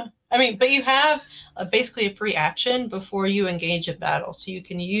 Yeah, I mean, but you have basically a free action before you engage a battle, so you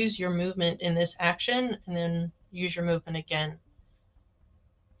can use your movement in this action and then use your movement again.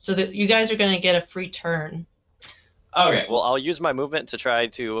 So that you guys are going to get a free turn. Okay, well, I'll use my movement to try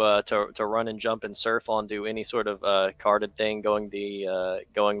to run and jump and surf onto any sort of carded thing going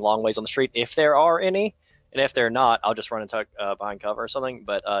long ways on the street, if there are any, and if they're not, I'll just run and tuck behind cover or something.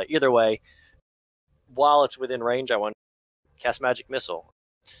 But either way, while it's within range, I want to cast Magic Missile.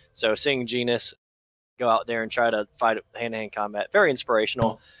 So seeing Genus go out there and try to fight hand-to-hand combat, very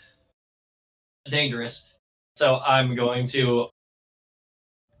inspirational, dangerous. So I'm going to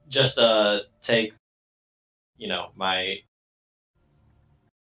just take, my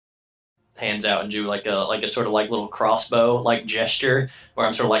hands out and do like a sort of like little crossbow like gesture where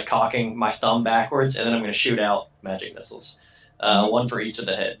I'm sort of like cocking my thumb backwards, and then I'm going to shoot out magic missiles, one for each of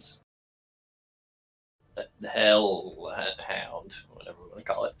the heads. The hellhound, whatever we want to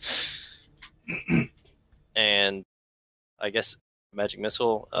call it. And I guess magic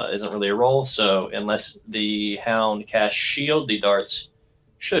missile isn't really a roll, so unless the hound casts shield, the darts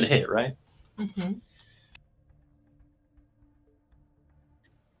should hit, right? Mm-hmm.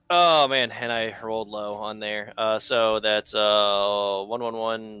 Oh man, and I rolled low on there. So that's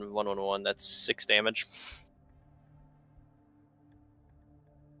 111, 111. That's 6 damage.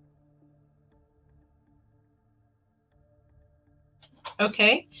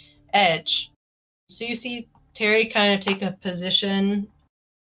 Okay, Edge. So you see Terry kind of take a position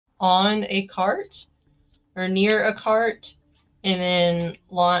on a cart or near a cart and then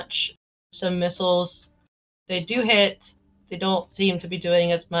launch some missiles. They do hit. They don't seem to be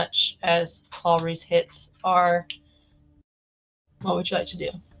doing as much as Clawry's hits are. What would you like to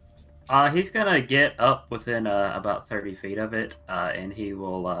do? He's gonna get up within about 30 feet of it, and he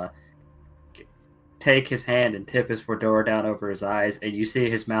will take his hand and tip his fedora down over his eyes, and you see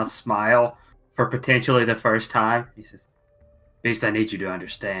his mouth smile for potentially the first time. He says, "Beast, I need you to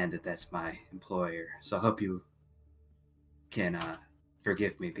understand that that's my employer, so I hope you can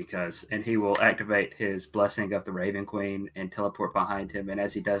forgive me because..." And he will activate his Blessing of the Raven Queen and teleport behind him, and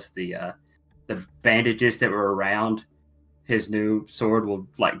as he does, the bandages that were around his new sword will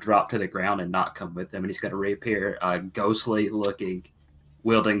like drop to the ground and not come with him, and he's going to reappear ghostly looking,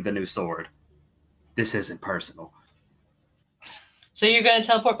 wielding the new sword. This isn't personal. So you're going to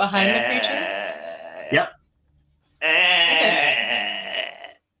teleport behind the creature? Yep. Okay.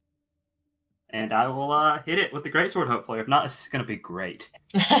 And I will hit it with the greatsword, hopefully. If not, this is going to be great.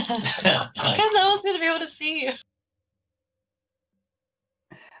 Because no one's going to be able to see you.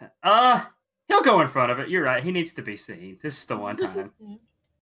 He'll go in front of it. You're right. He needs to be seen. This is the one time.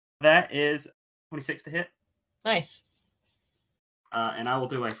 That is 26 to hit. Nice. And I will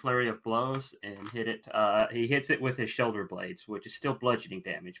do a flurry of blows and hit it. He hits it with his shoulder blades, which is still bludgeoning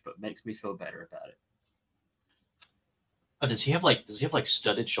damage, but makes me feel better about it. Oh, does he have like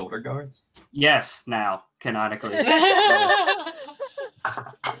studded shoulder guards? Yes, now canonically.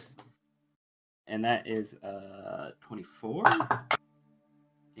 And that is 24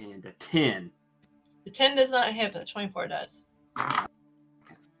 and a 10. The 10 does not hit, but the 24 does.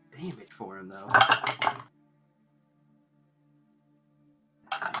 That's damage for him, though.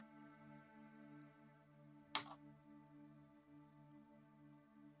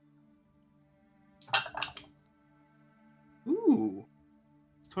 Ooh.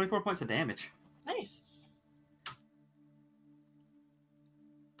 It's 24 points of damage. Nice.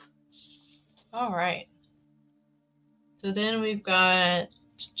 All right. So then we've got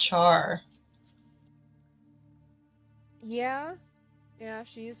Char. Yeah,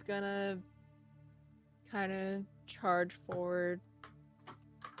 she's gonna kind of charge forward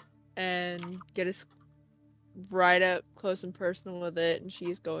and get us right up close and personal with it, and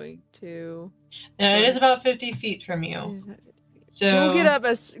she's going to... Now, it is about 50 feet from you. So she'll get up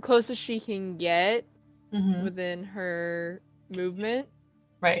as close as she can get Mhm. within her movement.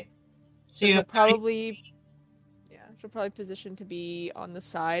 Right. So She'll you have probably... Yeah, She'll probably position to be on the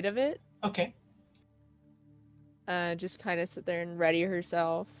side of it. Okay. Just kind of sit there and ready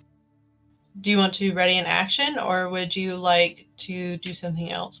herself. Do you want to ready an action, or would you like to do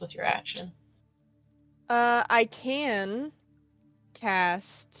something else with your action? I can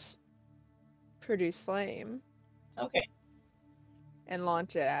cast Produce Flame Okay. and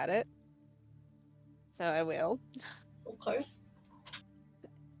launch it at it. So I will. Okay.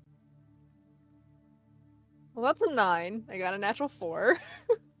 Well, that's a 9. I got a natural 4.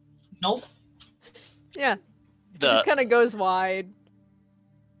 Nope. Yeah. It just kind of goes wide.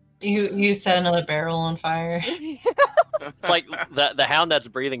 You set another barrel on fire. It's like the hound that's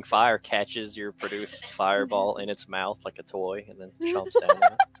breathing fire catches your produced fireball in its mouth like a toy and then chomps down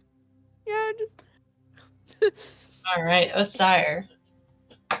on it. Yeah, just. All right, Osire.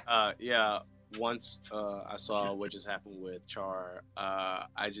 Yeah. Once I saw what just happened with Char,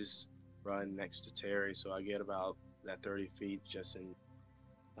 I just run next to Terry, so I get about that 30 feet just in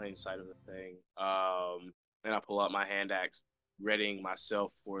plain sight of the thing. And I pull out my hand axe, readying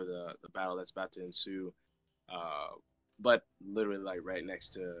myself for the battle that's about to ensue. But literally, like right next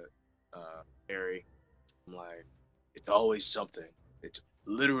to Terry, I'm like, it's always something. It's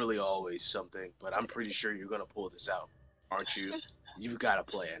literally always something. But I'm pretty sure you're gonna pull this out, aren't you? You've got a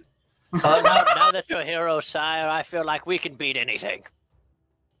plan. Now that you're a hero, sire, I feel like we can beat anything.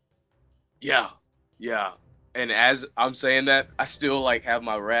 Yeah. And as I'm saying that, I still like have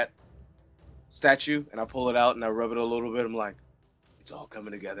my rat statue, and I pull it out and I rub it a little bit. I'm like, it's all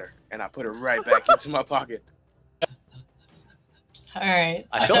coming together, and I put it right back into my pocket. All right.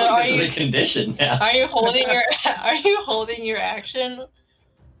 I feel So like this is a condition now. Are you holding your Are you holding your action?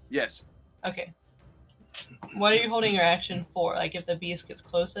 Yes. Okay. What are you holding your action for? Like if the beast gets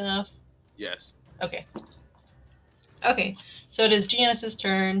close enough? Yes. Okay. Okay. So it is Giannis's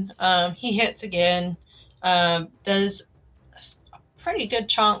turn. He hits again. Does a pretty good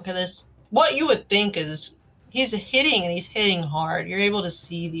chunk of this. What you would think is he's hitting and he's hitting hard. You're able to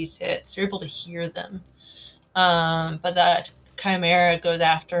see these hits. You're able to hear them. But that Chimera goes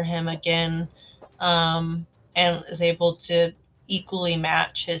after him again, and is able to equally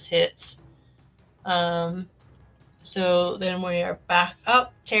match his hits. So then we are back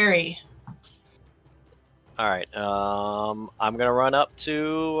up. Terry. All right. I'm gonna run up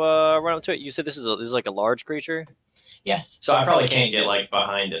to it. You said this is like a large creature. Yes. So I probably can't get like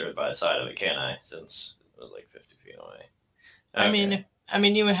behind it or by the side of it, can I? Since it was like 50 feet away. Okay. I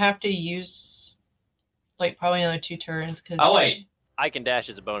mean, you would have to use like probably another 2 turns because. Oh wait, I can dash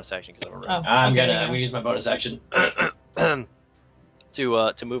as a bonus action because I'm a rogue. I'm okay, gonna use my bonus action. To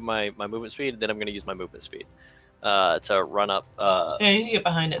move my movement speed, then I'm gonna use my movement speed to run up. Yeah, you can get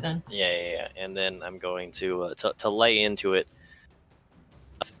behind it then. Yeah, and then I'm going to lay into it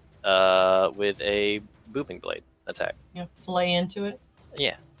with a booping blade attack. Yeah, lay into it.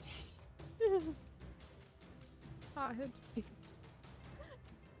 Yeah.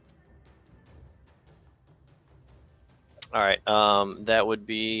 All right. That would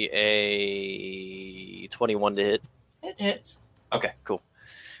be a 21 to hit. It hits. Okay, cool.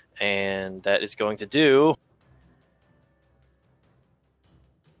 And that is going to do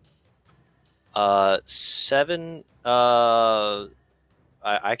 7. I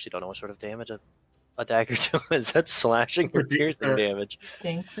actually don't know what sort of damage a dagger does. Is that slashing or piercing damage?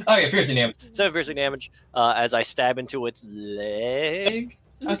 Thanks. Oh yeah, piercing damage. 7 piercing damage as I stab into its leg.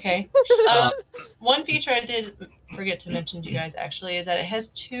 Okay. One feature I did forget to mention to you guys actually is that it has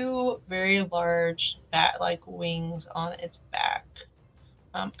 2 very large bat-like wings on its back.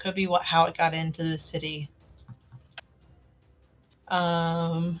 Could be how it got into the city.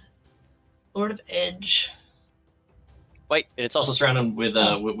 Lord of Edge. Wait, It's also surrounded with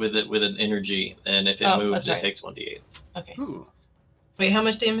with an energy, and if it moves, that's it right. takes 1d8. Okay. Ooh. Wait, how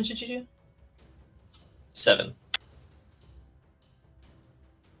much damage did you do? 7.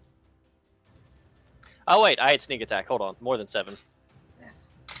 Oh wait, I had sneak attack. Hold on, more than 7. Yes.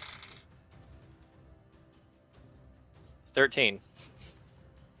 13.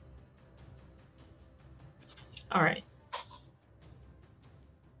 All right.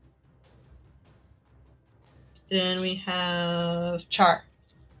 Then we have Char.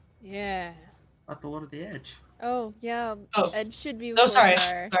 Yeah. At the Lord of the Edge. Oh, yeah. Oh. Ed should be Oh, before sorry.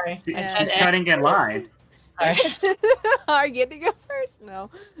 Char. Sorry. She's I said Ed. cutting in line. Sorry. I get to go first? No.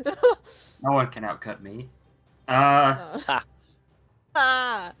 No one can outcut me. Ah.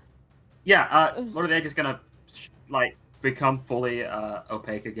 Yeah, Lord of the Edge is gonna like become fully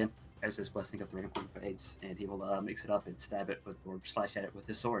opaque again as his blessing of the Rainicorn fades, and he will mix it up and stab it with or slash at it with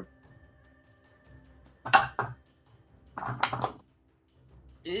his sword.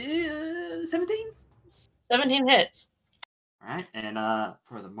 17? 17 hits. All right, and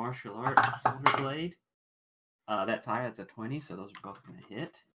for the martial art Silver Blade, that's high. That's a 20, so those are both going to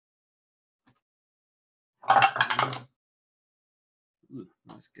hit. Ooh,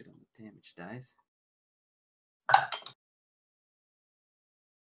 that's good on the damage dice.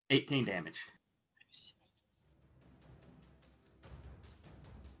 18 damage.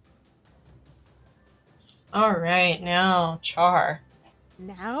 All right, now Char.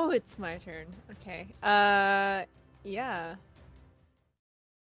 Now it's my turn. Okay. Yeah.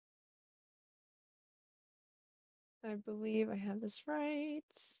 I believe I have this right.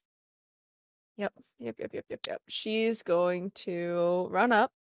 Yep. She's going to run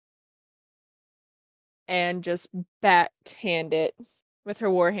up and just backhand it with her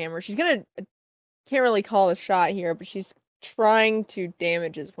warhammer. She's gonna can't really call a shot here, but she's trying to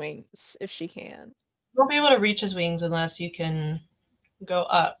damage his wings if she can. You won't be able to reach his wings unless you can go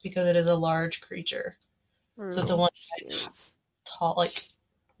up because it is a large creature. So it's a one Jeez. tall, like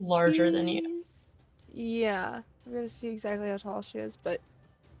larger than you. Yeah, I'm gonna see exactly how tall she is, but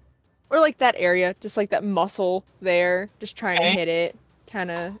or like that area, just like that muscle there, just trying to hit it, kind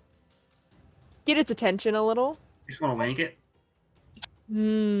of get its attention a little. You just want to wank it?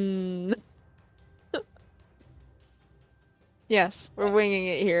 Yes, we're winging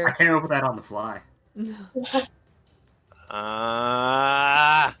it here. I can't open that on the fly.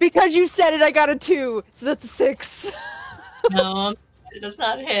 Because you said it, I got a 2, so that's a 6. No, it does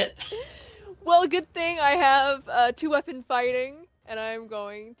not hit. Well, good thing I have 2-weapon fighting, and I'm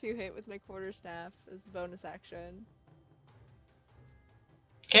going to hit with my quarterstaff as a bonus action.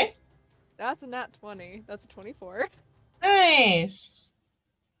 Okay. That's a nat 20. That's a 24. Nice.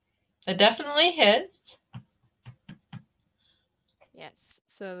 It definitely hits. Yes.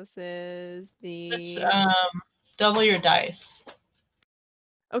 So this is the Just, double your dice.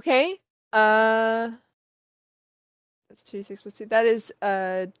 Okay. That's 2d6 plus 2. That is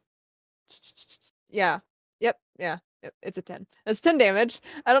yeah. Yep. It's a 10. That's 10 damage.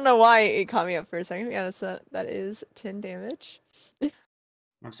 I don't know why it caught me up for a second. Yeah, that is 10 damage.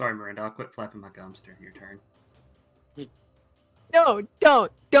 I'm sorry, Miranda. I'll quit flapping my gums during your turn. No,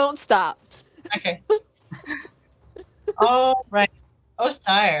 don't stop. Okay. All right.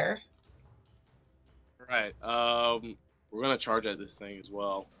 Sire. Right. We're gonna charge at this thing as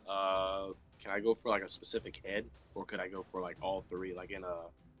well. Can I go for like a specific head, or could I go for like all three, like in a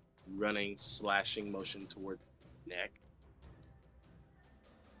running, slashing motion towards the neck?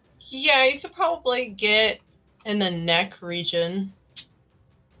 Yeah, you could probably get in the neck region.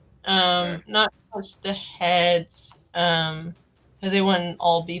 Okay. Not touch the heads, because they wouldn't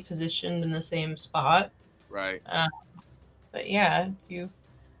all be positioned in the same spot. Right. But yeah, if you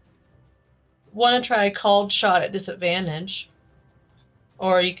want to try a called shot at disadvantage,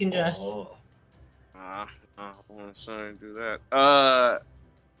 or you can just. I don't want to do that.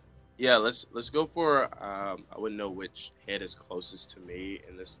 Yeah, let's go for. I wouldn't know which head is closest to me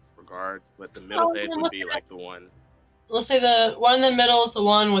in this regard, but the middle head would be like the one. Let's say the one in the middle is the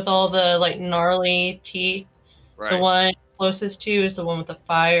one with all the like gnarly teeth. Right. The one closest to you is the one with the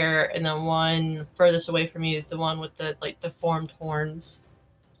fire, and the one furthest away from you is the one with the like deformed horns.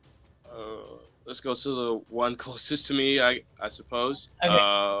 Let's go to the one closest to me, I suppose.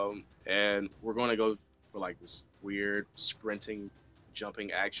 Okay. And we're going to go for like this weird sprinting,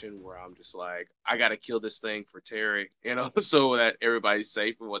 jumping action where I'm just like, I got to kill this thing for Terry, so that everybody's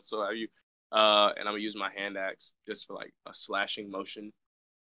safe and whatsoever. And I'm going to use my hand axe just for like a slashing motion,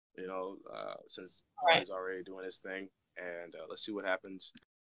 since Ryan's already doing his thing. And let's see what happens.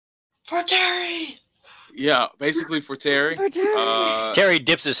 For Terry! Yeah, basically for Terry. Terry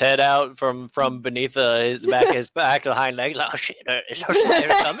dips his head out from beneath his back hind legs. Like, oh shit, it's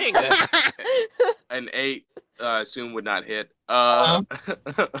coming. An 8 soon would not hit.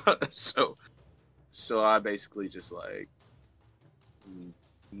 So I basically just like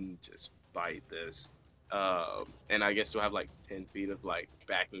just bite this. And I guess do I have like 10 feet of like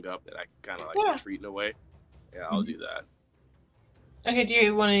backing up that I can kind of like retreat in a way? Yeah, I'll do that. Okay, do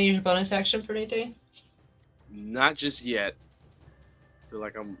you want to use a bonus action for anything? Not just yet. Feel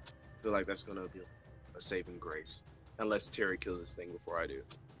like that's gonna be a saving grace, unless Terry kills this thing before I do.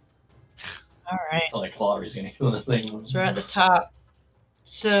 All right. Like Clary's gonna kill this thing. So we're at the top.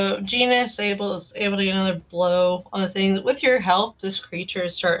 So Gina is able to get another blow on the thing. With your help, this creature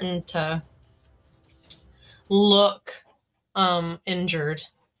is starting to look injured.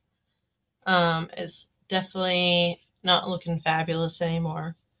 It's definitely not looking fabulous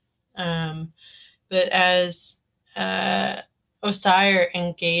anymore. But as Osire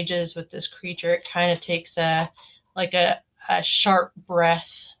engages with this creature, it kind of takes a sharp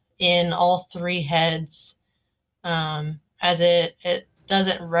breath in all three heads, as it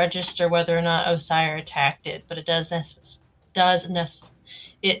doesn't register whether or not Osire attacked it, but it does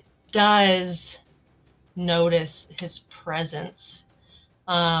notice his presence,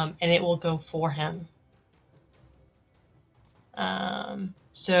 and it will go for him.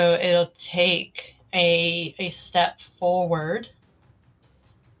 So it'll take a step forward.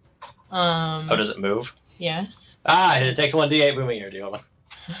 Oh, does it move? Yes. It takes 1d8 moving here. Do you want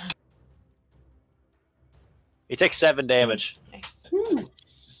to? He takes 7 damage Nice.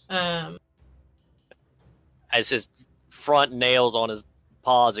 as his front nails on his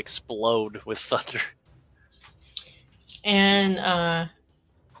paws explode with thunder. And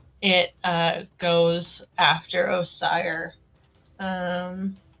it goes after Osire.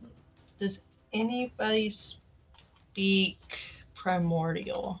 Does anybody speak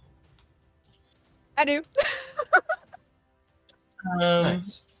Primordial? I do.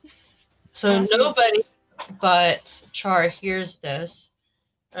 Nice. So Yes, nobody yes. but Char hears this.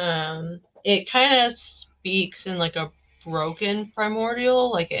 It kind of speaks in like a broken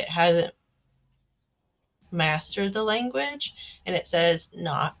Primordial, like it hasn't mastered the language, and it says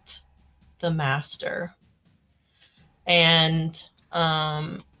not the master. And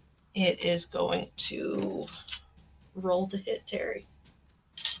it is going to roll to hit Terry.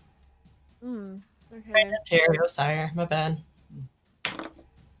 Okay. Terry Osire, my bad.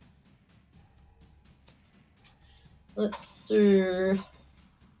 Let's see.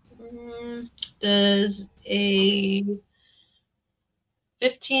 Does a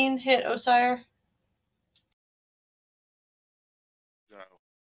 15 hit Osire? No.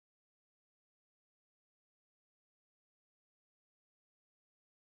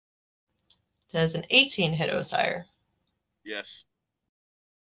 Does an 18 hit Osire? Yes.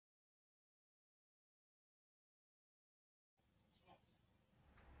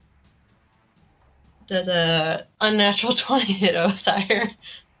 Does a unnatural 20 hit Osire?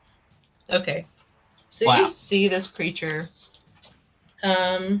 Okay. So Wow. you see this creature.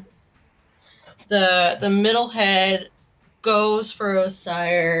 The middle head goes for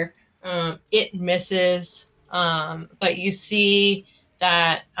Osire. It misses. But you see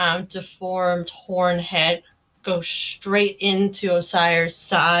that deformed horn head go straight into Osire's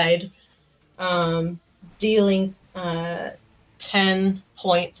side, dealing 10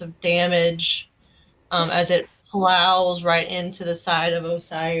 points of damage as it plows right into the side of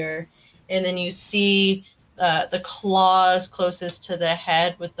Osire. And then you see the claws closest to the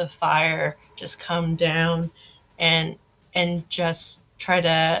head with the fire just come down and just try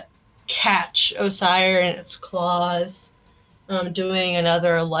to catch Osire in its claws, doing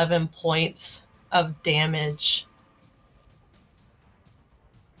another 11 points of damage.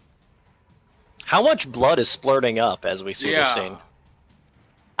 How much blood is splurting up as we see this scene?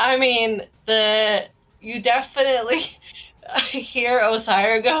 I mean, you definitely hear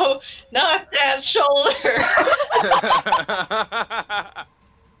Osire go, "Not that shoulder."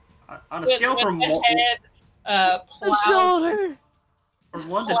 On a scale from the one, head The plows shoulder. from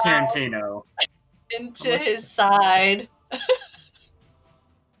 1 to Tarantino, into his side.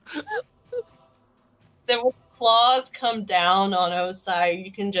 Then when claws come down on Osire,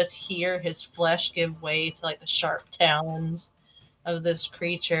 you can just hear his flesh give way to like the sharp talons of this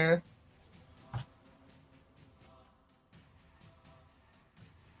creature.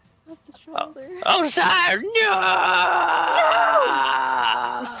 Not the shoulder. Osire, no!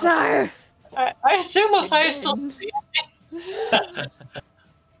 Sire. I assume Osire's still.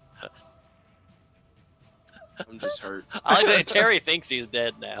 I'm just hurt. I like that Terry thinks he's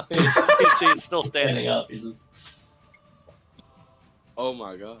dead now. He's still standing up. He's just... Oh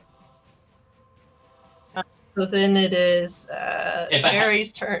my god. So then it is If I ha-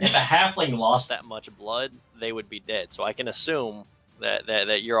 Terry's turn. If a halfling lost That much blood, they would be dead. So I can assume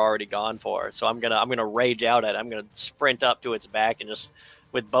that you're already gone for. So I'm gonna rage out at it. I'm gonna sprint up to its back and just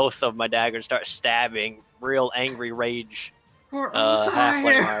with both of my daggers start stabbing. Real angry rage.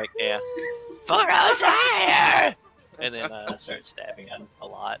 Halfling mark, yeah. For Osire! And then start stabbing him a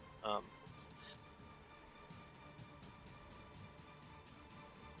lot.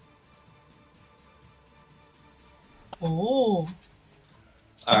 Oh, All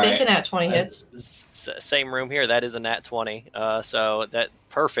I think right. an at 20 hits. Same room here. That is a nat 20. So that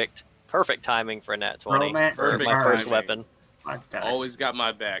perfect timing for a nat 20 Romance for perfect my first timing. weapon. My dice. Always got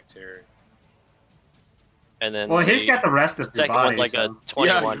my back, Terry. And then Well, he's the got the rest of your second body. one's like so. a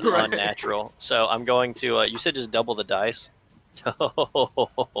 21 Yeah, right. unnatural. So I'm going to. You said just double the dice. I've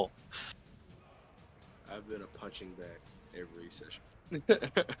been a punching bag every session.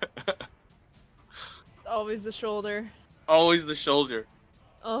 Always the shoulder. Always the shoulder.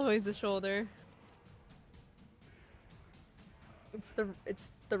 Always the shoulder.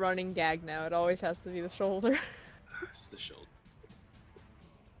 It's the running gag now. It always has to be the shoulder. It's the shoulder.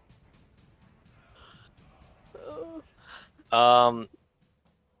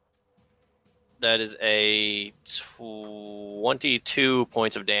 That is a 22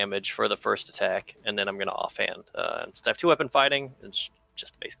 points of damage for the first attack, and then I'm gonna offhand. Since I have 2-weapon fighting, it's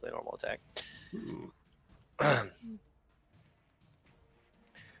just basically a normal attack.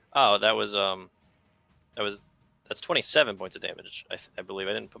 Oh, that's 27 points of damage. I believe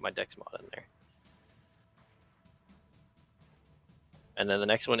I didn't put my dex mod in there. And then the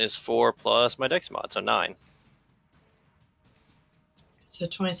next one is 4 plus my dex mod, so 9. So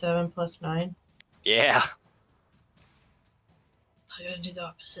 27 plus 9. Yeah. I gotta do the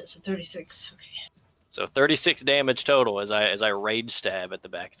opposite, so 36. Okay. So 36 damage total as I rage stab at the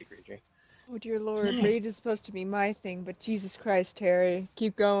back of the creature. Oh dear lord, Nice. rage is supposed to be my thing, but Jesus Christ, Terry,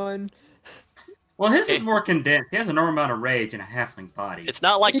 keep going. Well, his is more condensed. He has a normal amount of rage in a halfling body. It's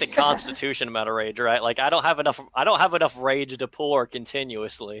not like the Yeah. Constitution amount of rage, right? Like I don't have enough rage to pour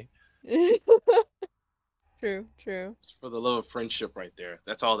continuously. True. It's for the love of friendship right there.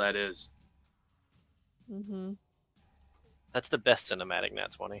 That's all that is. Mm-hmm. That's the best cinematic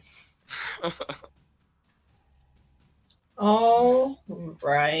nat 20. All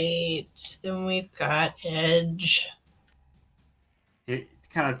right. Then we've got Edge. He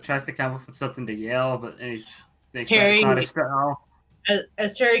kind of tries to come up with something to yell, but then he thinks Terry- that's not his style.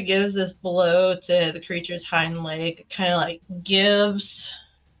 As Terry gives this blow to the creature's hind leg, it kind of like gives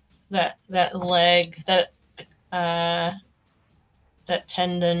that leg, that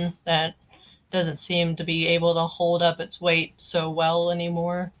tendon that doesn't seem to be able to hold up its weight so well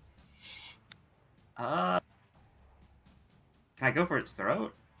anymore. Can I go for its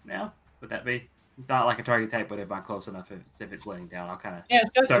throat now? Would that be not like a target attack, but if I'm close enough, if it's laying down, I'll kind of Yeah,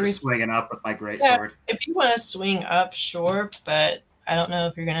 let's go start through. swinging up with my great Yeah. sword. If you want to swing up, sure, but I don't know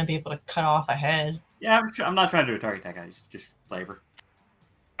if you're going to be able to cut off a head. Yeah, I'm not trying to do a target attack. I just flavor.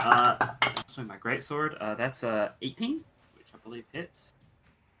 Swing my great sword. That's 18, which I believe hits.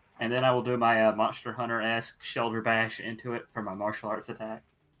 And then I will do my Monster Hunter-esque shoulder bash into it for my martial arts attack.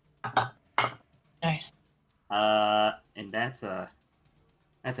 Nice. And that's a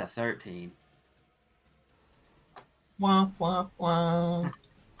 13. Wah, wah, wah.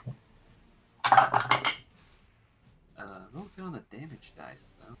 Roll good on the damage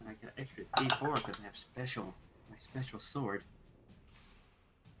dice though, and I get extra D4 because I have my special sword.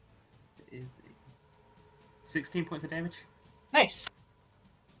 It is 16 points of damage Nice.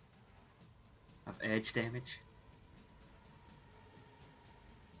 of edge damage.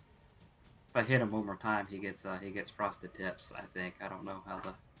 If I hit him one more time, he gets frosted tips. I think I don't know how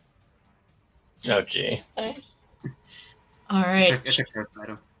the Oh, gee. Nice. All right. it's a curse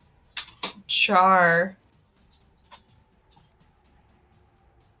item. Char.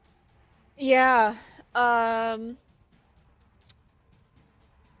 Yeah. I'd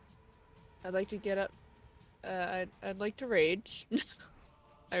like to get up. I'd like to rage.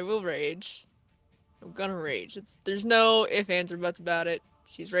 I will rage. I'm gonna rage. There's no ifs, ands, or buts about it.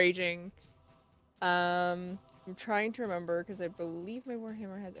 She's raging. I'm trying to remember because I believe my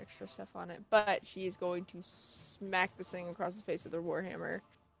Warhammer has extra stuff on it, but she's going to smack this thing across the face with her Warhammer.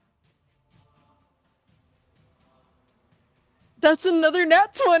 That's another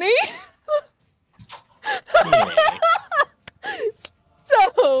nat 20!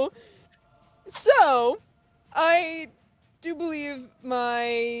 So, I do believe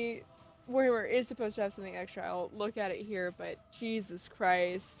my Warhammer is supposed to have something extra. I'll look at it here, but Jesus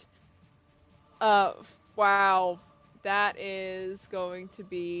Christ. Wow. That is going to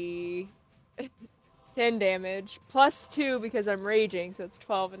be 10 damage, plus 2 because I'm raging, so it's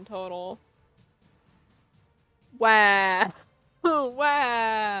 12 in total. Wow.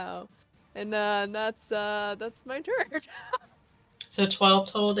 Wow. And that's my turn. So 12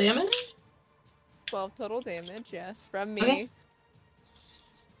 total damage? 12 total damage, yes, from me. Okay.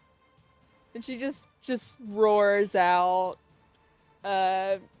 And she just roars out,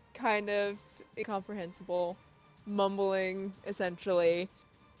 kind of incomprehensible, mumbling, essentially,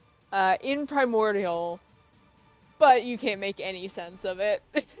 in Primordial, but you can't make any sense of it,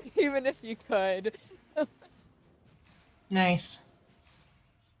 even if you could. Nice.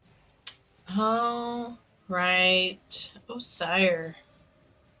 All right. Oh, sire.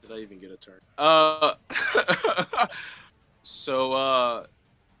 Did I even get a turn? So,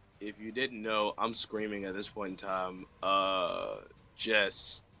 if you didn't know, I'm screaming at this point in time.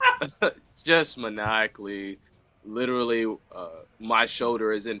 Just maniacally, literally, my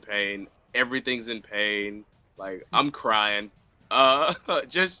shoulder is in pain. Everything's in pain. Like, I'm crying.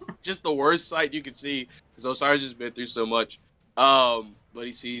 Just the worst sight you can see, because Osiris has been through so much. But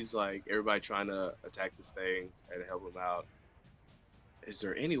he sees like everybody trying to attack this thing and help him out. Is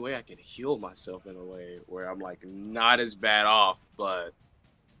there any way I can heal myself in a way where I'm like not as bad off, but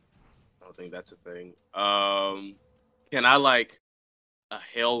I don't think that's a thing. Can I like a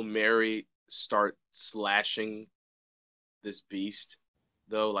Hail Mary start slashing this beast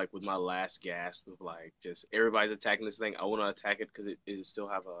though, like with my last gasp of like just everybody's attacking this thing. I want to attack it because it still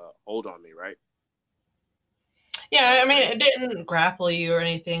have a hold on me, right? Yeah, I mean, it didn't grapple you or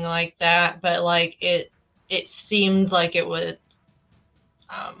anything like that, but like it seemed like it would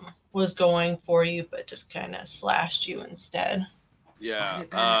was going for you, but just kind of slashed you instead. Yeah,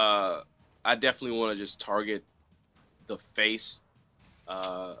 I definitely want to just target the face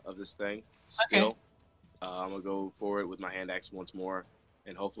of this thing still. Okay. I'm gonna go for it with my hand axe once more,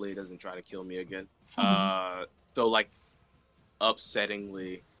 and hopefully it doesn't try to kill me again. So like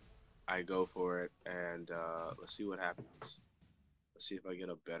upsettingly, I go for it, and let's see what happens. Let's see if I get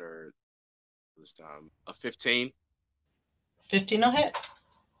a better this time. A 15. 15 will hit.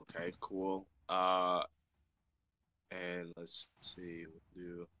 Okay, cool. And let's see, we'll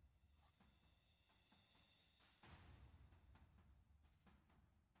do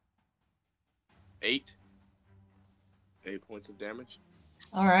 8 points of damage.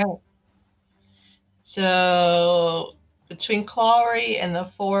 All right. So between Clary and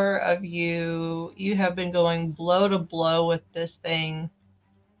the four of you, you have been going blow to blow with this thing.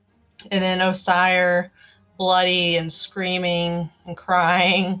 And then Osire, bloody and screaming and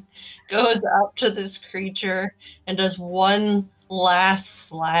crying, goes up to this creature and does one last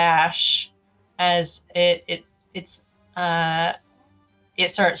slash as it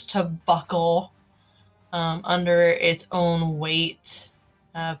starts to buckle under its own weight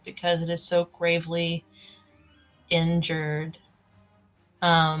because it is so gravely injured.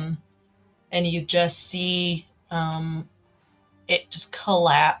 And you just see it just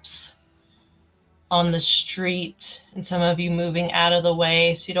collapse on the street, and some of you moving out of the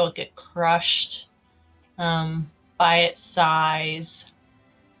way so you don't get crushed by its size.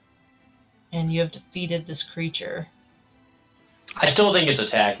 And you have defeated this creature. I still think it's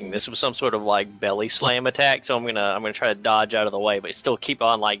attacking. This was some sort of like belly slam attack, so I'm gonna try to dodge out of the way, but still keep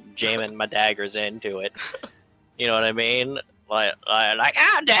on like jamming my daggers into it. You know what I mean? Like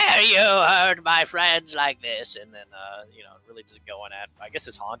how dare you hurt my friends like this? And then really just going at. I guess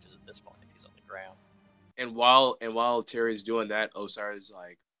his haunches at this point if he's on the ground. And while Terry's doing that, Osire is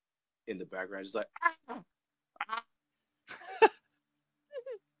like in the background, just like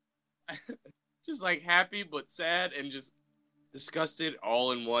just like happy but sad and just disgusted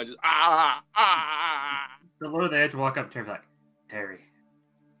all in one. Just, The Lord of the Edge walk up to him like, Terry,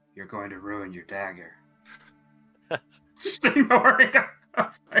 you're going to ruin your dagger. Just ignoring him.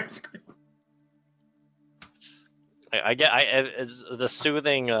 It's the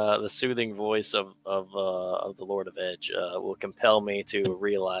soothing voice of the Lord of Edge will compel me to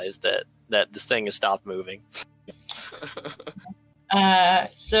realize that this thing has stopped moving.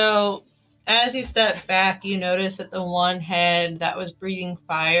 So as you step back, you notice that the one head that was breathing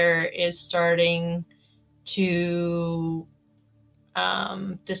fire is starting to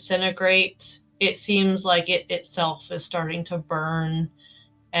disintegrate. It seems like it itself is starting to burn,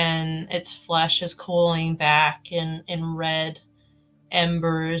 and its flesh is cooling back in red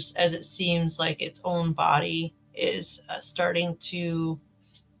embers as it seems like its own body is starting to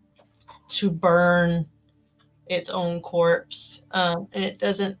burn its own corpse. And it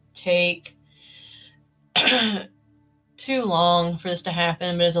doesn't take too long for this to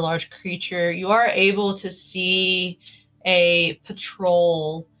happen, but as a large creature, you are able to see a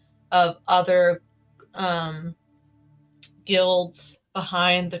patrol of other guilds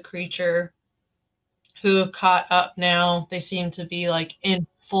behind the creature who have caught up now. They seem to be like in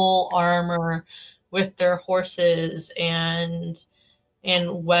full armor with their horses and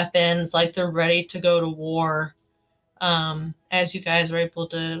weapons, like they're ready to go to war. As you guys were able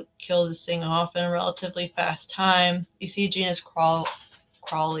to kill this thing off in a relatively fast time, you see Genus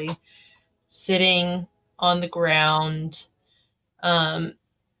Crawley sitting on the ground.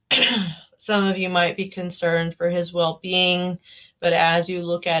 Some of you might be concerned for his well-being, but as you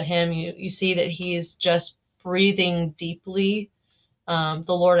look at him, you see that he's just breathing deeply. The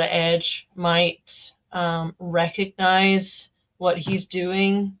Lord of Edge might recognize what he's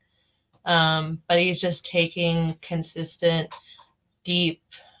doing, but he's just taking consistent, deep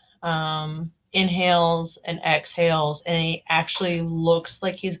inhales and exhales, and he actually looks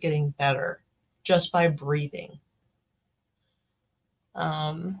like he's getting better just by breathing.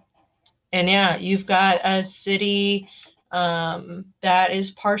 And yeah, you've got a city that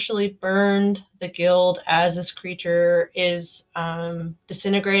is partially burned. The guild, as this creature is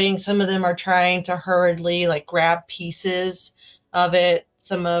disintegrating, some of them are trying to hurriedly like grab pieces of it.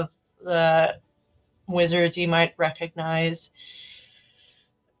 Some of the wizards you might recognize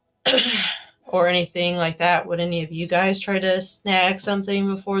or anything like that. Would any of you guys try to snag something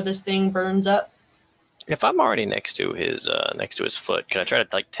before this thing burns up? If I'm already next to his foot, can I try to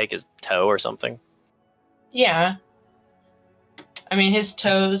like take his toe or something? Yeah. I mean, his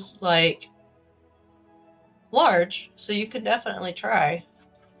toes like large, so you could definitely try.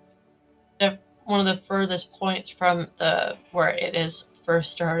 They're one of the furthest points from the where it is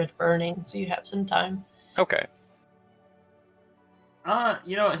first started burning, so you have some time. Okay.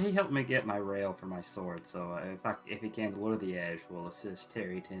 You know what? He helped me get my rail for my sword, so if he can go to the edge, we'll assist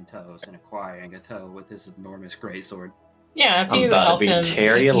Terry Ten Toes in acquiring a toe with his enormous greatsword. Yeah, if I'm you about to help be him,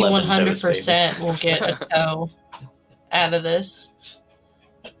 Terry he 11 toes, 100% baby. will get a toe out of this.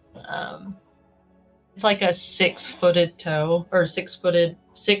 It's like a 6-footed toe, or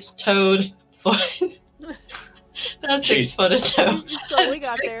 6-toed foot. Not Jesus. 6-footed toe. You slowly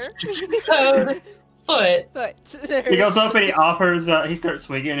got there. Toed foot. But there He it goes is. up and he offers. He starts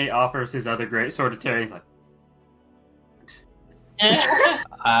swinging and he offers his other greatsword to Terry. He's like,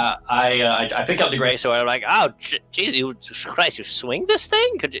 I pick up the great sword. I'm like, oh, Jesus Christ! You swing this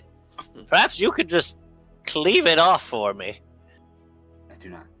thing? Could you? Perhaps you could just cleave it off for me. I do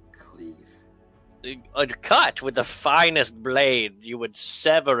not cleave. A cut with the finest blade. You would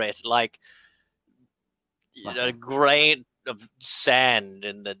sever it like a grain of sand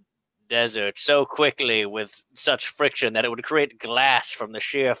in the desert so quickly with such friction that it would create glass from the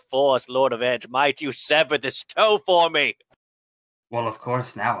sheer force. Lord of Edge, might you sever this toe for me? Well, of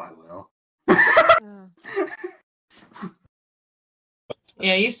course, now I will.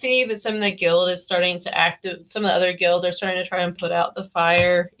 Yeah, you see that some of the guild is starting to some of the other guilds are starting to try and put out the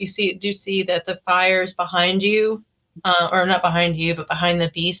fire. You see that the fires behind you, or not behind you, but behind the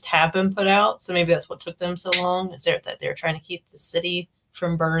beast have been put out. So maybe that's what took them so long, is that they're trying to keep the city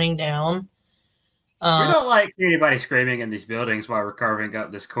from burning down. We don't like anybody screaming in these buildings while we're carving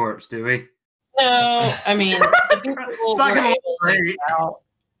up this corpse, do we? No, I mean, the people It's not were gonna able look to great. get out.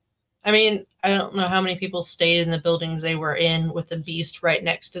 I mean, I don't know how many people stayed in the buildings they were in with the beast right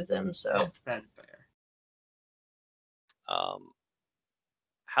next to them. So That's fair.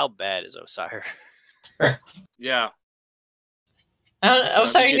 How bad is Osire? Yeah. I don't know. So Oh,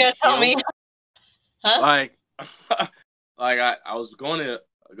 sorry, we you get gotta tell me. healed? Huh? Like, I was going to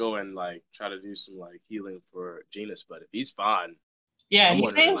go and like try to do some like healing for Genus, but if he's fine, Yeah, I'm he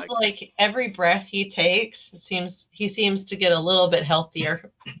wondering, seems like every breath he takes, he seems to get a little bit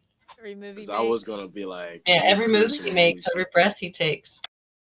healthier. Every movie because I was makes. gonna be like, Yeah, every move cruising he makes, through every breath he takes.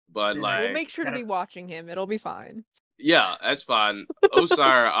 but We'll like, We'll make sure to be watching him. It'll be fine. yeah, that's fine.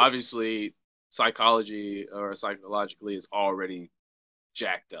 Osire obviously psychologically is already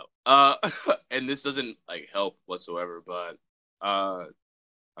jacked up. And this doesn't like help whatsoever, but I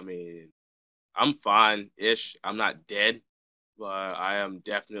mean, I'm fine-ish. I'm not dead, but I am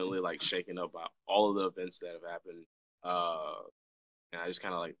definitely like shaken up by all of the events that have happened. And I just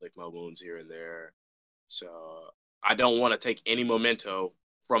kind of like lick my wounds here and there. So I don't want to take any memento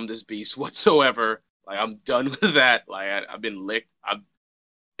from this beast whatsoever. Like I'm done with that. Like I've been licked.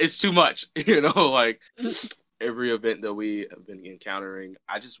 It's too much, like every event that we have been encountering,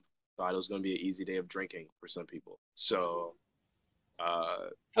 I just thought it was going to be an easy day of drinking for some people. So,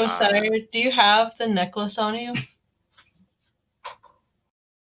 Sire, do you have the necklace on you?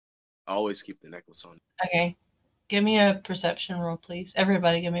 I always keep the necklace on. Okay. Give me a perception roll, please.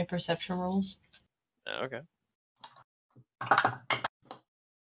 Everybody give me perception rolls. Okay.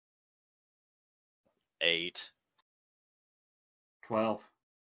 8. 12.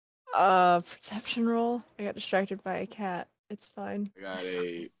 Perception roll. I got distracted by a cat. It's fine. I got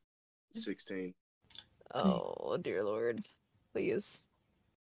a 16. Oh dear lord. Please.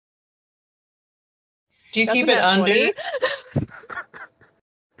 Do you keep Nothing it at under? 20.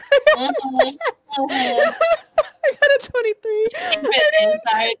 Mhm, mhm. I got a 23. Keep it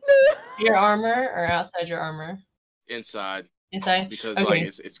inside your armor or outside your armor? Inside, Inside? because Okay. like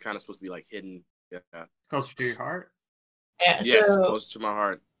it's kind of supposed to be like hidden. Yeah. Closer to your heart. Yeah, Yes, so, close to my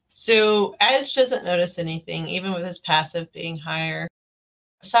heart. so Edge doesn't notice anything, even with his passive being higher.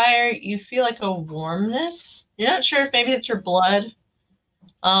 Sire, you feel like a warmness. You're not sure if maybe it's your blood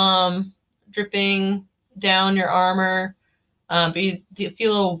dripping down your armor. But you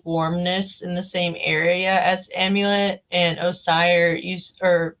feel a warmness in the same area as Amulet and Osire,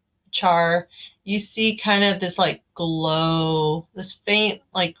 or Char. You see kind of this like glow, this faint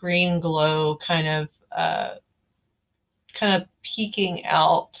like green glow kind of kind of peeking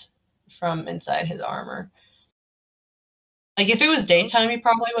out from inside his armor. Like if it was daytime, you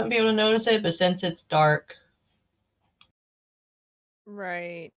probably wouldn't be able to notice it, but since it's dark.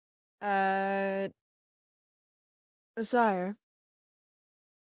 Right. Sire,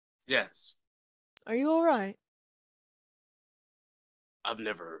 Yes. are you all right? I've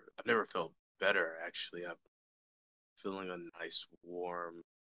never felt better, actually. I'm feeling a nice, warm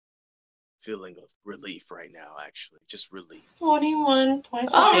feeling of relief right now, actually. Just relief. 21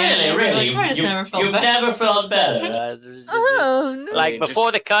 points. Oh, of really? damage. Really? I just never felt You've better. never felt better. Oh, no. Like mean,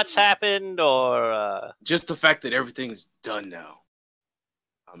 before just- the cuts happened, or Just the fact that everything's done now.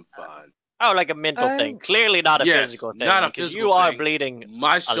 I'm fine. like a mental thing. Clearly not a Yes, physical thing. not a because physical you are thing. bleeding.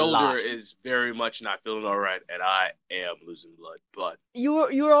 My shoulder lot. is very much not feeling all right, and I am losing blood. But You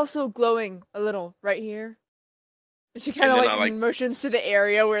were also glowing a little right here. And she kind of then like, I, like- motions to the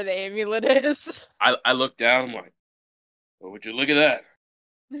area where the amulet is. I look down, I'm like, well, would you look at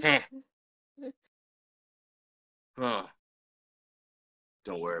that? Huh.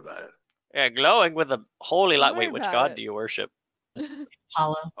 Don't worry about it. Yeah, glowing with the holy light. Don't Wait, worry which about god it. do you worship?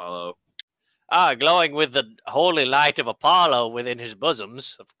 Apollo. Apollo. Glowing with the holy light of Apollo within his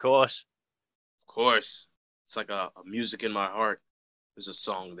bosoms, of course. Of course. It's like a music in my heart. There's a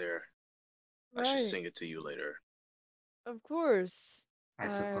song there. I should Right. sing it to you later. Of course. I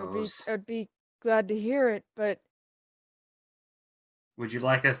suppose. I'd be glad to hear it, but Would you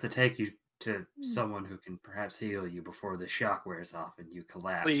like us to take you to someone who can perhaps heal you before the shock wears off and you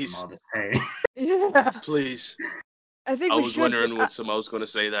collapse Please. from all this pain? yeah, Please. I think I we was should. wondering but when I was going to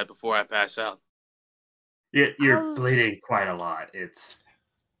say that before I pass out. You're Oh. bleeding quite a lot. It's.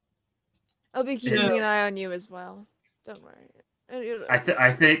 I'll be keeping So- an eye on you as well. Don't worry. And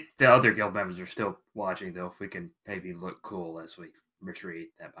I think the other guild members are still watching, though. If we can maybe look cool as we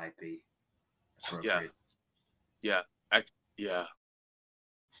retreat, that might be appropriate. Yeah. Yeah.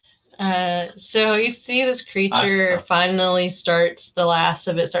 So you see this creature finally starts, the last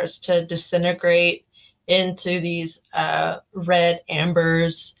of it starts to disintegrate into these red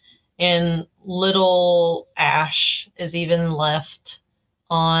ambers, and little ash is even left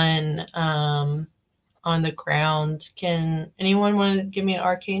on the ground. Can anyone want to give me an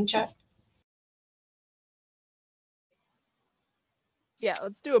arcane check? Yeah,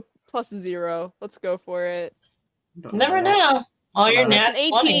 let's do a +0. Let's go for it. Never know. All your An nat An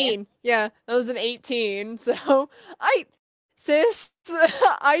 20. 18. Yeah, that was an 18. So sis,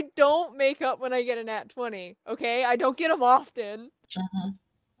 I don't make up when I get a nat 20. Okay, I don't get them often. Mhm,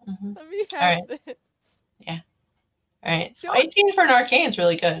 mhm. Let me All have right. this. All right. Don't- 18 for an arcane is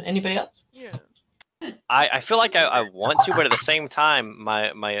really good. Anybody else? Yeah. I feel like I want to, but at the same time,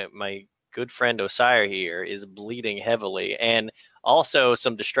 my good friend Osire here is bleeding heavily, and also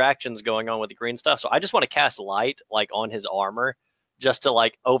some distractions going on with the green stuff. So I just want to cast light like on his armor, just to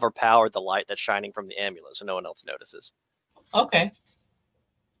like overpower the light that's shining from the amulet, so no one else notices. Okay.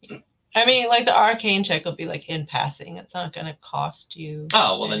 I mean, like the arcane check will be like in passing. It's not going to cost you.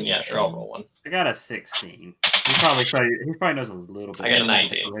 Oh, well then, yeah, sure, I'll anything. roll one. I got a 16. He probably knows a little bit. I got a about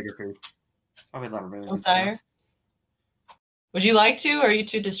 19. calligraphy. Probably a lot of runes Oh, and stuff. sire? Would you like to, or are you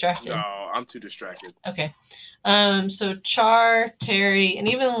too distracted? No, I'm too distracted. Okay. So Char, Terry, and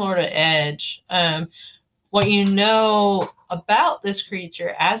even Lord of Edge, what you know about this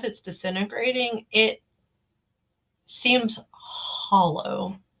creature as it's disintegrating, it seems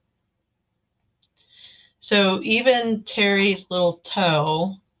hollow. So even Terry's little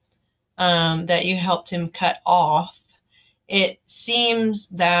toe that you helped him cut off, it seems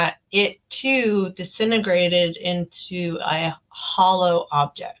that it too disintegrated into a hollow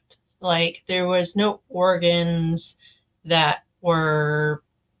object. Like there was no organs that were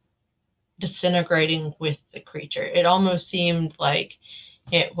disintegrating with the creature. It almost seemed like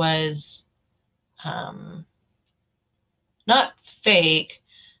it was not fake,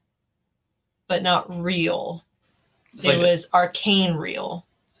 but not real. It's It like was arcane real.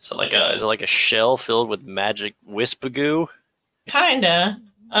 Is it like a shell filled with magic wispagoo? Kinda.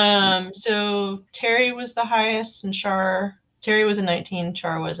 So Terry was the highest, and Terry was a 19,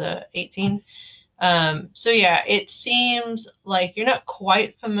 Char was a 18. So yeah, it seems like you're not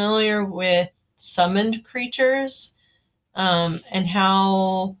quite familiar with summoned creatures, and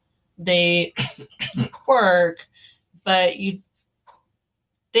how they work, but you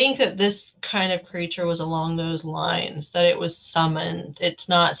think that this kind of creature was along those lines, that it was summoned. It's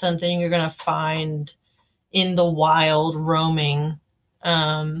not something you're going to find in the wild roaming.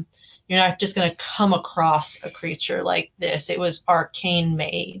 You're not just going to come across a creature like this. It was arcane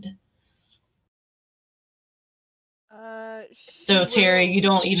made. So Terry, you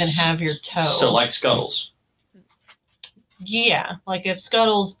don't even have your toe. So like scuttles. Yeah, like if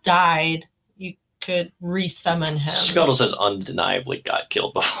Scuttles died, you could resummon him. Scuttles has undeniably got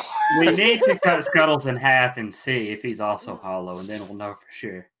killed before. We need to cut Scuttles in half and see if he's also hollow, and then we'll know for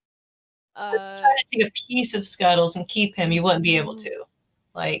sure. Try to take a piece of Scuttles and keep him, you wouldn't be able to.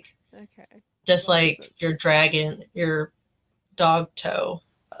 Like, Okay. just What like is this? your dragon, your dog toe.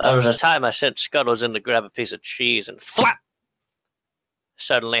 There was a time I sent Scuttles in to grab a piece of cheese and flap!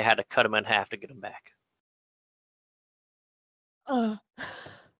 Suddenly had to cut him in half to get him back. Oh.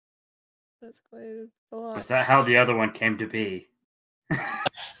 That's quite a lot. Was that how the other one came to be?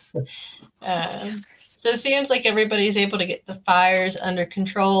 So it seems like everybody's able to get the fires under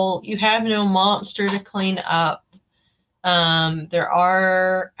control. You have no monster to clean up. There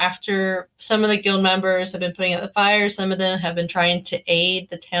are, after some of the guild members have been putting out the fires, some of them have been trying to aid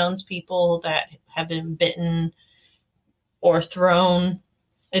the townspeople that have been bitten or thrown.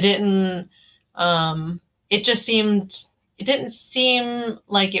 It didn't seem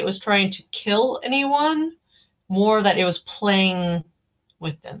like it was trying to kill anyone, more that it was playing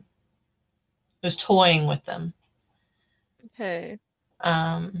with them. It was toying with them. Okay.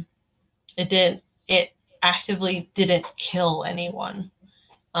 It actively didn't kill anyone.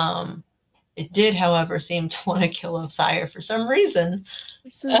 It did, however, seem to want to kill Osire for some reason.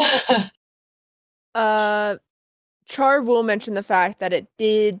 Char will mention the fact that it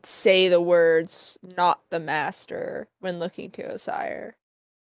did say the words "not the master" when looking to Osire.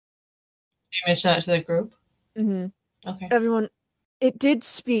 You mentioned that to the group? Mm-hmm. Okay. Everyone, it did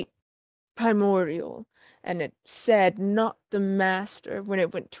speak primordial, and it said "not the master" when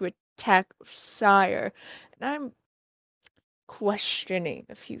it went to attack Osire, and I'm questioning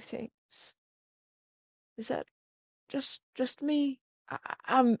a few things. Is that just me?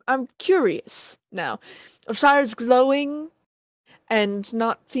 I'm curious now. Osire's glowing and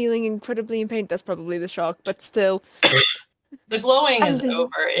not feeling incredibly in pain. That's probably the shock, but still. The glowing is And-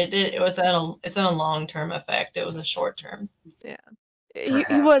 over. It's a long-term effect. It was a short-term. He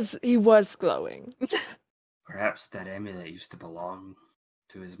was glowing. Perhaps that amulet used to belong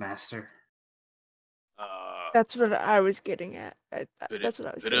to his master. That's what I was getting at. That's what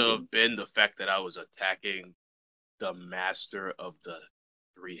I was Could it thinking. have been the fact that I was attacking the master of the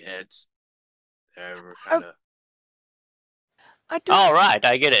three heads? Ever kind of. I don't. All right,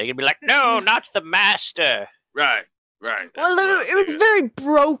 I get it. You'd be like, no, not the master. Right. Well, that's what I it was figured. very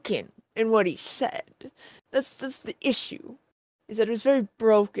broken in what he said. That's the issue. Is that it was very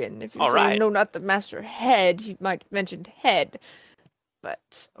broken. If you're All saying right. no, not the master head, you might have mentioned head.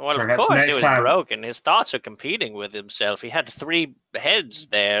 But Well, Perhaps of course next he was time- broken. His thoughts are competing with himself. He had 3 heads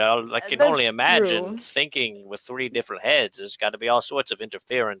there. I can That's only imagine true. thinking with 3 different heads. There's got to be all sorts of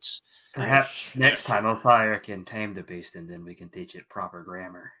interference. Perhaps next time Ophire can tame the beast, and then we can teach it proper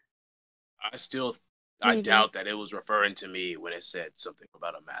grammar. I Maybe. doubt that it was referring to me when it said something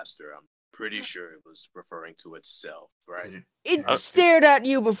about a master. I'm pretty sure it was referring to itself, right? Could it Okay. stared at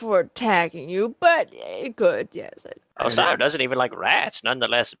you before attacking you. But it could, yes. Osire doesn't even like rats.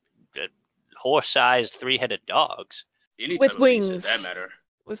 Nonetheless, horse-sized 3-headed dogs. Any With type of beast, wings. for that matter.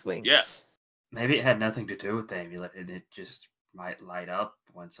 With wings. Yeah. Maybe it had nothing to do with the amulet, and it just might light up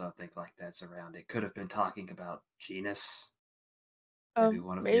when something like that's around. It could have been talking about Genus. Maybe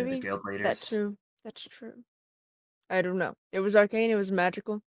one of the other guild leaders. That's true. That's true. I don't know. It was arcane. It was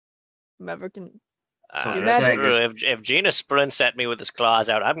magical. Whoever can. So you're That's saying true. If Gina sprints at me with his claws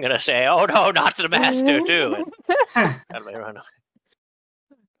out, I'm going to say, oh no, not the master, too. And I'll run away.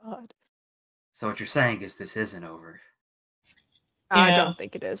 God. So what you're saying is this isn't over. I Yeah. don't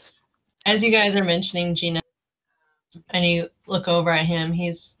think it is. As you guys are mentioning Gina, and you look over at him,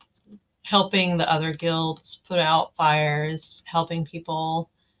 he's helping the other guilds put out fires, helping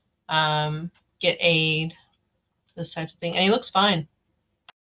people get aid, those types of things. And he looks fine.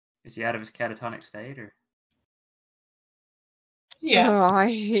 Is he out of his catatonic state, or? Yeah. Oh, I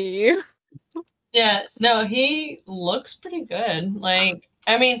hate you. Yeah. No, he looks pretty good. Like,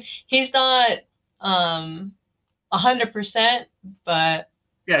 I mean, he's not 100%, but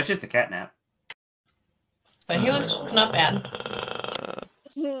Yeah, it's just a catnap. he looks not bad.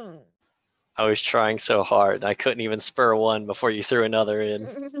 I was trying so hard. I couldn't even spur one before you threw another in.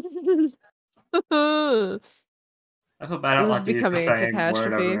 I feel bad. I This don't is like to use the becoming a same word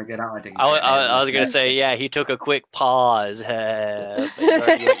catastrophe. over again. I don't like to I was going to say, yeah, he took a quick pause. But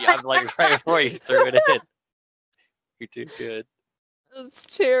I'm like right before you threw it in. You're too good. That's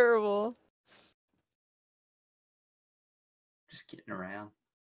terrible. Just getting around.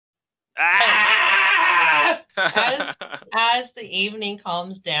 Ah! As the evening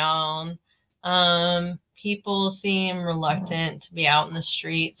calms down, people seem reluctant to be out in the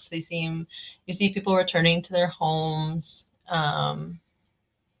streets. You see people returning to their homes. kind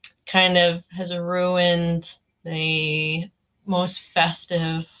of has ruined the most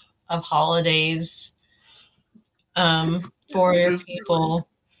festive of holidays for your people.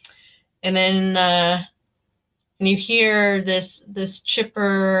 And then and you hear this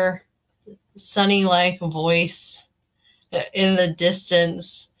chipper, sunny-like voice in the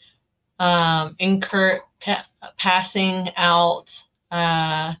distance, passing out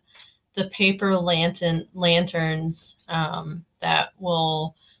the paper lanterns that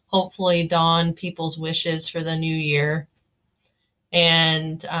will hopefully dawn people's wishes for the new year.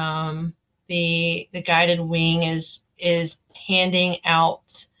 And the guided wing is handing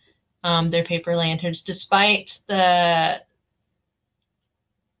out their paper lanterns, despite the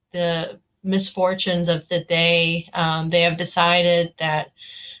misfortunes of the day. They have decided that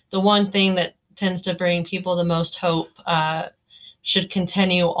the one thing that tends to bring people the most hope should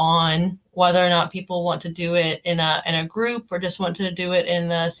continue on, whether or not people want to do it in a group or just want to do it in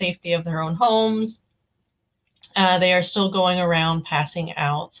the safety of their own homes. They are still going around passing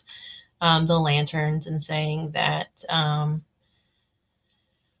out the lanterns and saying that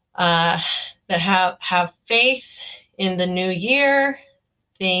that have faith in the new year.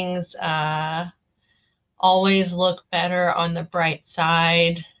 Things always look better on the bright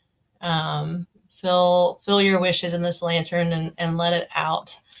side. Fill your wishes in this lantern and let it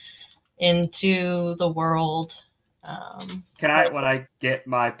out into the world. When I get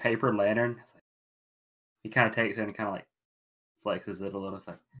my paper lantern, he kind of takes it and kind of like flexes it a little. It's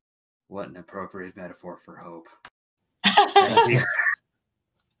like, what an appropriate metaphor for hope. Thank you.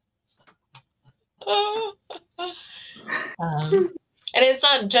 And it's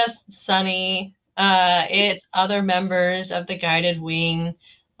not just Sunny. It's other members of the guided wing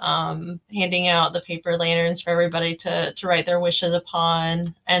handing out the paper lanterns for everybody to write their wishes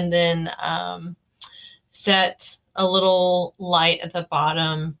upon, and then set a little light at the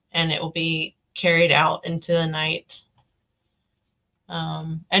bottom, and it will be carried out into the night.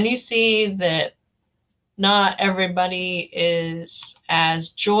 And you see that not everybody is as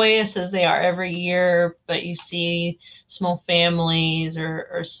joyous as they are every year, but you see small families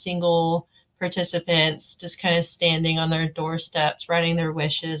or single participants just kind of standing on their doorsteps, writing their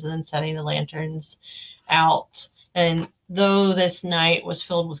wishes, and then setting the lanterns out. And though this night was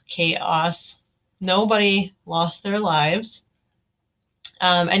filled with chaos, nobody lost their lives.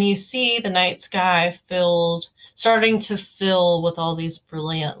 And you see the night sky starting to fill with all these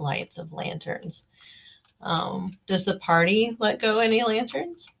brilliant lights of lanterns. Does the party let go any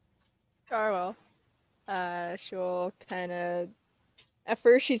lanterns? Garwell. She'll kind of... At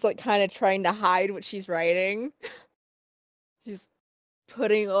first, she's like kind of trying to hide what she's writing. She's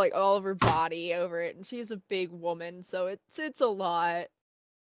putting like all of her body over it, and she's a big woman, so it's a lot.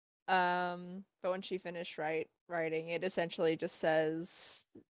 But when she finished writing, it essentially just says,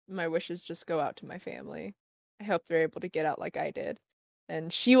 "My wishes just go out to my family. I hope they're able to get out like I did."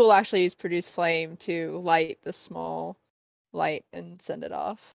 And she will actually use Produce Flame to light the small light and send it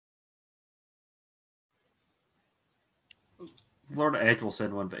off. Lord Edge will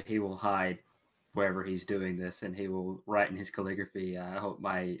send one, but he will hide wherever he's doing this, and he will write in his calligraphy, I hope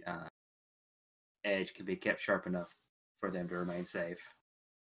my edge can be kept sharp enough for them to remain safe.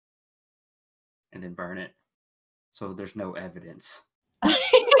 And then burn it, so there's no evidence.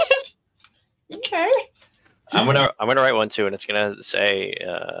 Okay. I'm gonna write one too, and it's gonna say,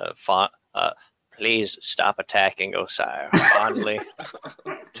 "Please stop attacking Osire. Fondly,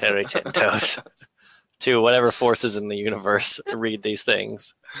 Terry Tiptoes." To whatever forces in the universe read these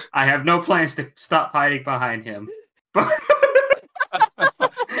things. I have no plans to stop hiding behind him.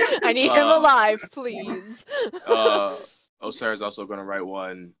 I need him alive, please. Osire is also going to write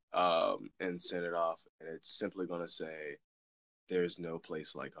one and send it off, and it's simply going to say, "There's no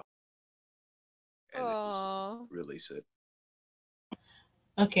place like home," and just release it.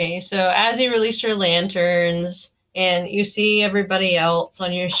 Okay, so as you release your lanterns, and you see everybody else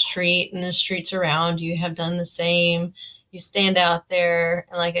on your street and the streets around you have done the same. You stand out there,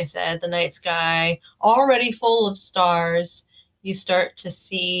 and like I said, the night sky already full of stars. You start to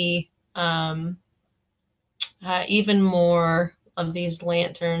see even more of these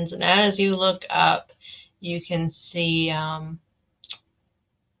lanterns. And as you look up, you can see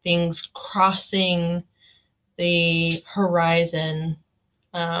things crossing the horizon.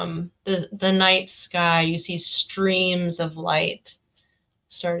 The night sky, you see streams of light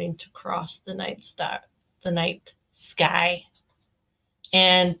starting to cross the night sky.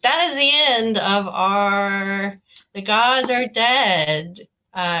 And that is the end of our The Gods Are Dead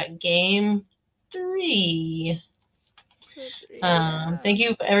game 3. Thank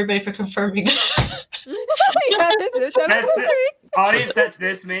you everybody for confirming that. Yeah, it's episode it. 3. Audience, that's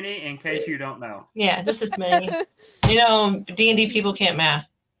this many in case you don't know. Yeah, just this many. D&D people can't math.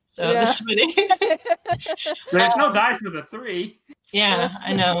 So Yeah. this many. There's no dice with a 3. Yeah,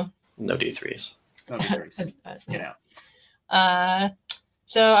 I know. No D3s. No D3s. Get out.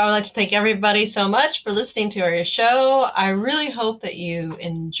 So I would like to thank everybody so much for listening to our show. I really hope that you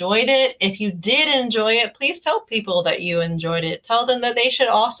enjoyed it. If you did enjoy it, please tell people that you enjoyed it. Tell them that they should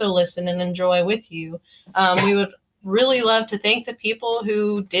also listen and enjoy with you. We would really love to thank the people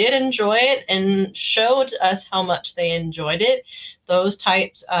who did enjoy it and showed us how much they enjoyed it. Those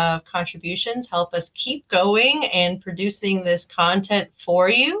types of contributions help us keep going and producing this content for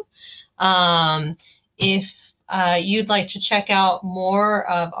you. If you'd like to check out more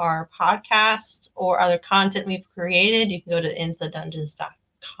of our podcasts or other content we've created, you can go to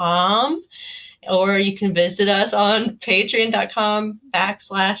intothedungeons.com, or you can visit us on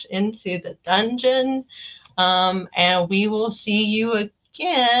patreon.com/intothedungeon. And we will see you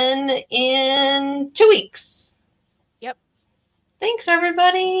again in 2 weeks. Yep. Thanks,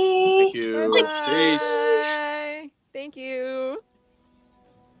 everybody. Thank you. Peace. Bye. Thank you.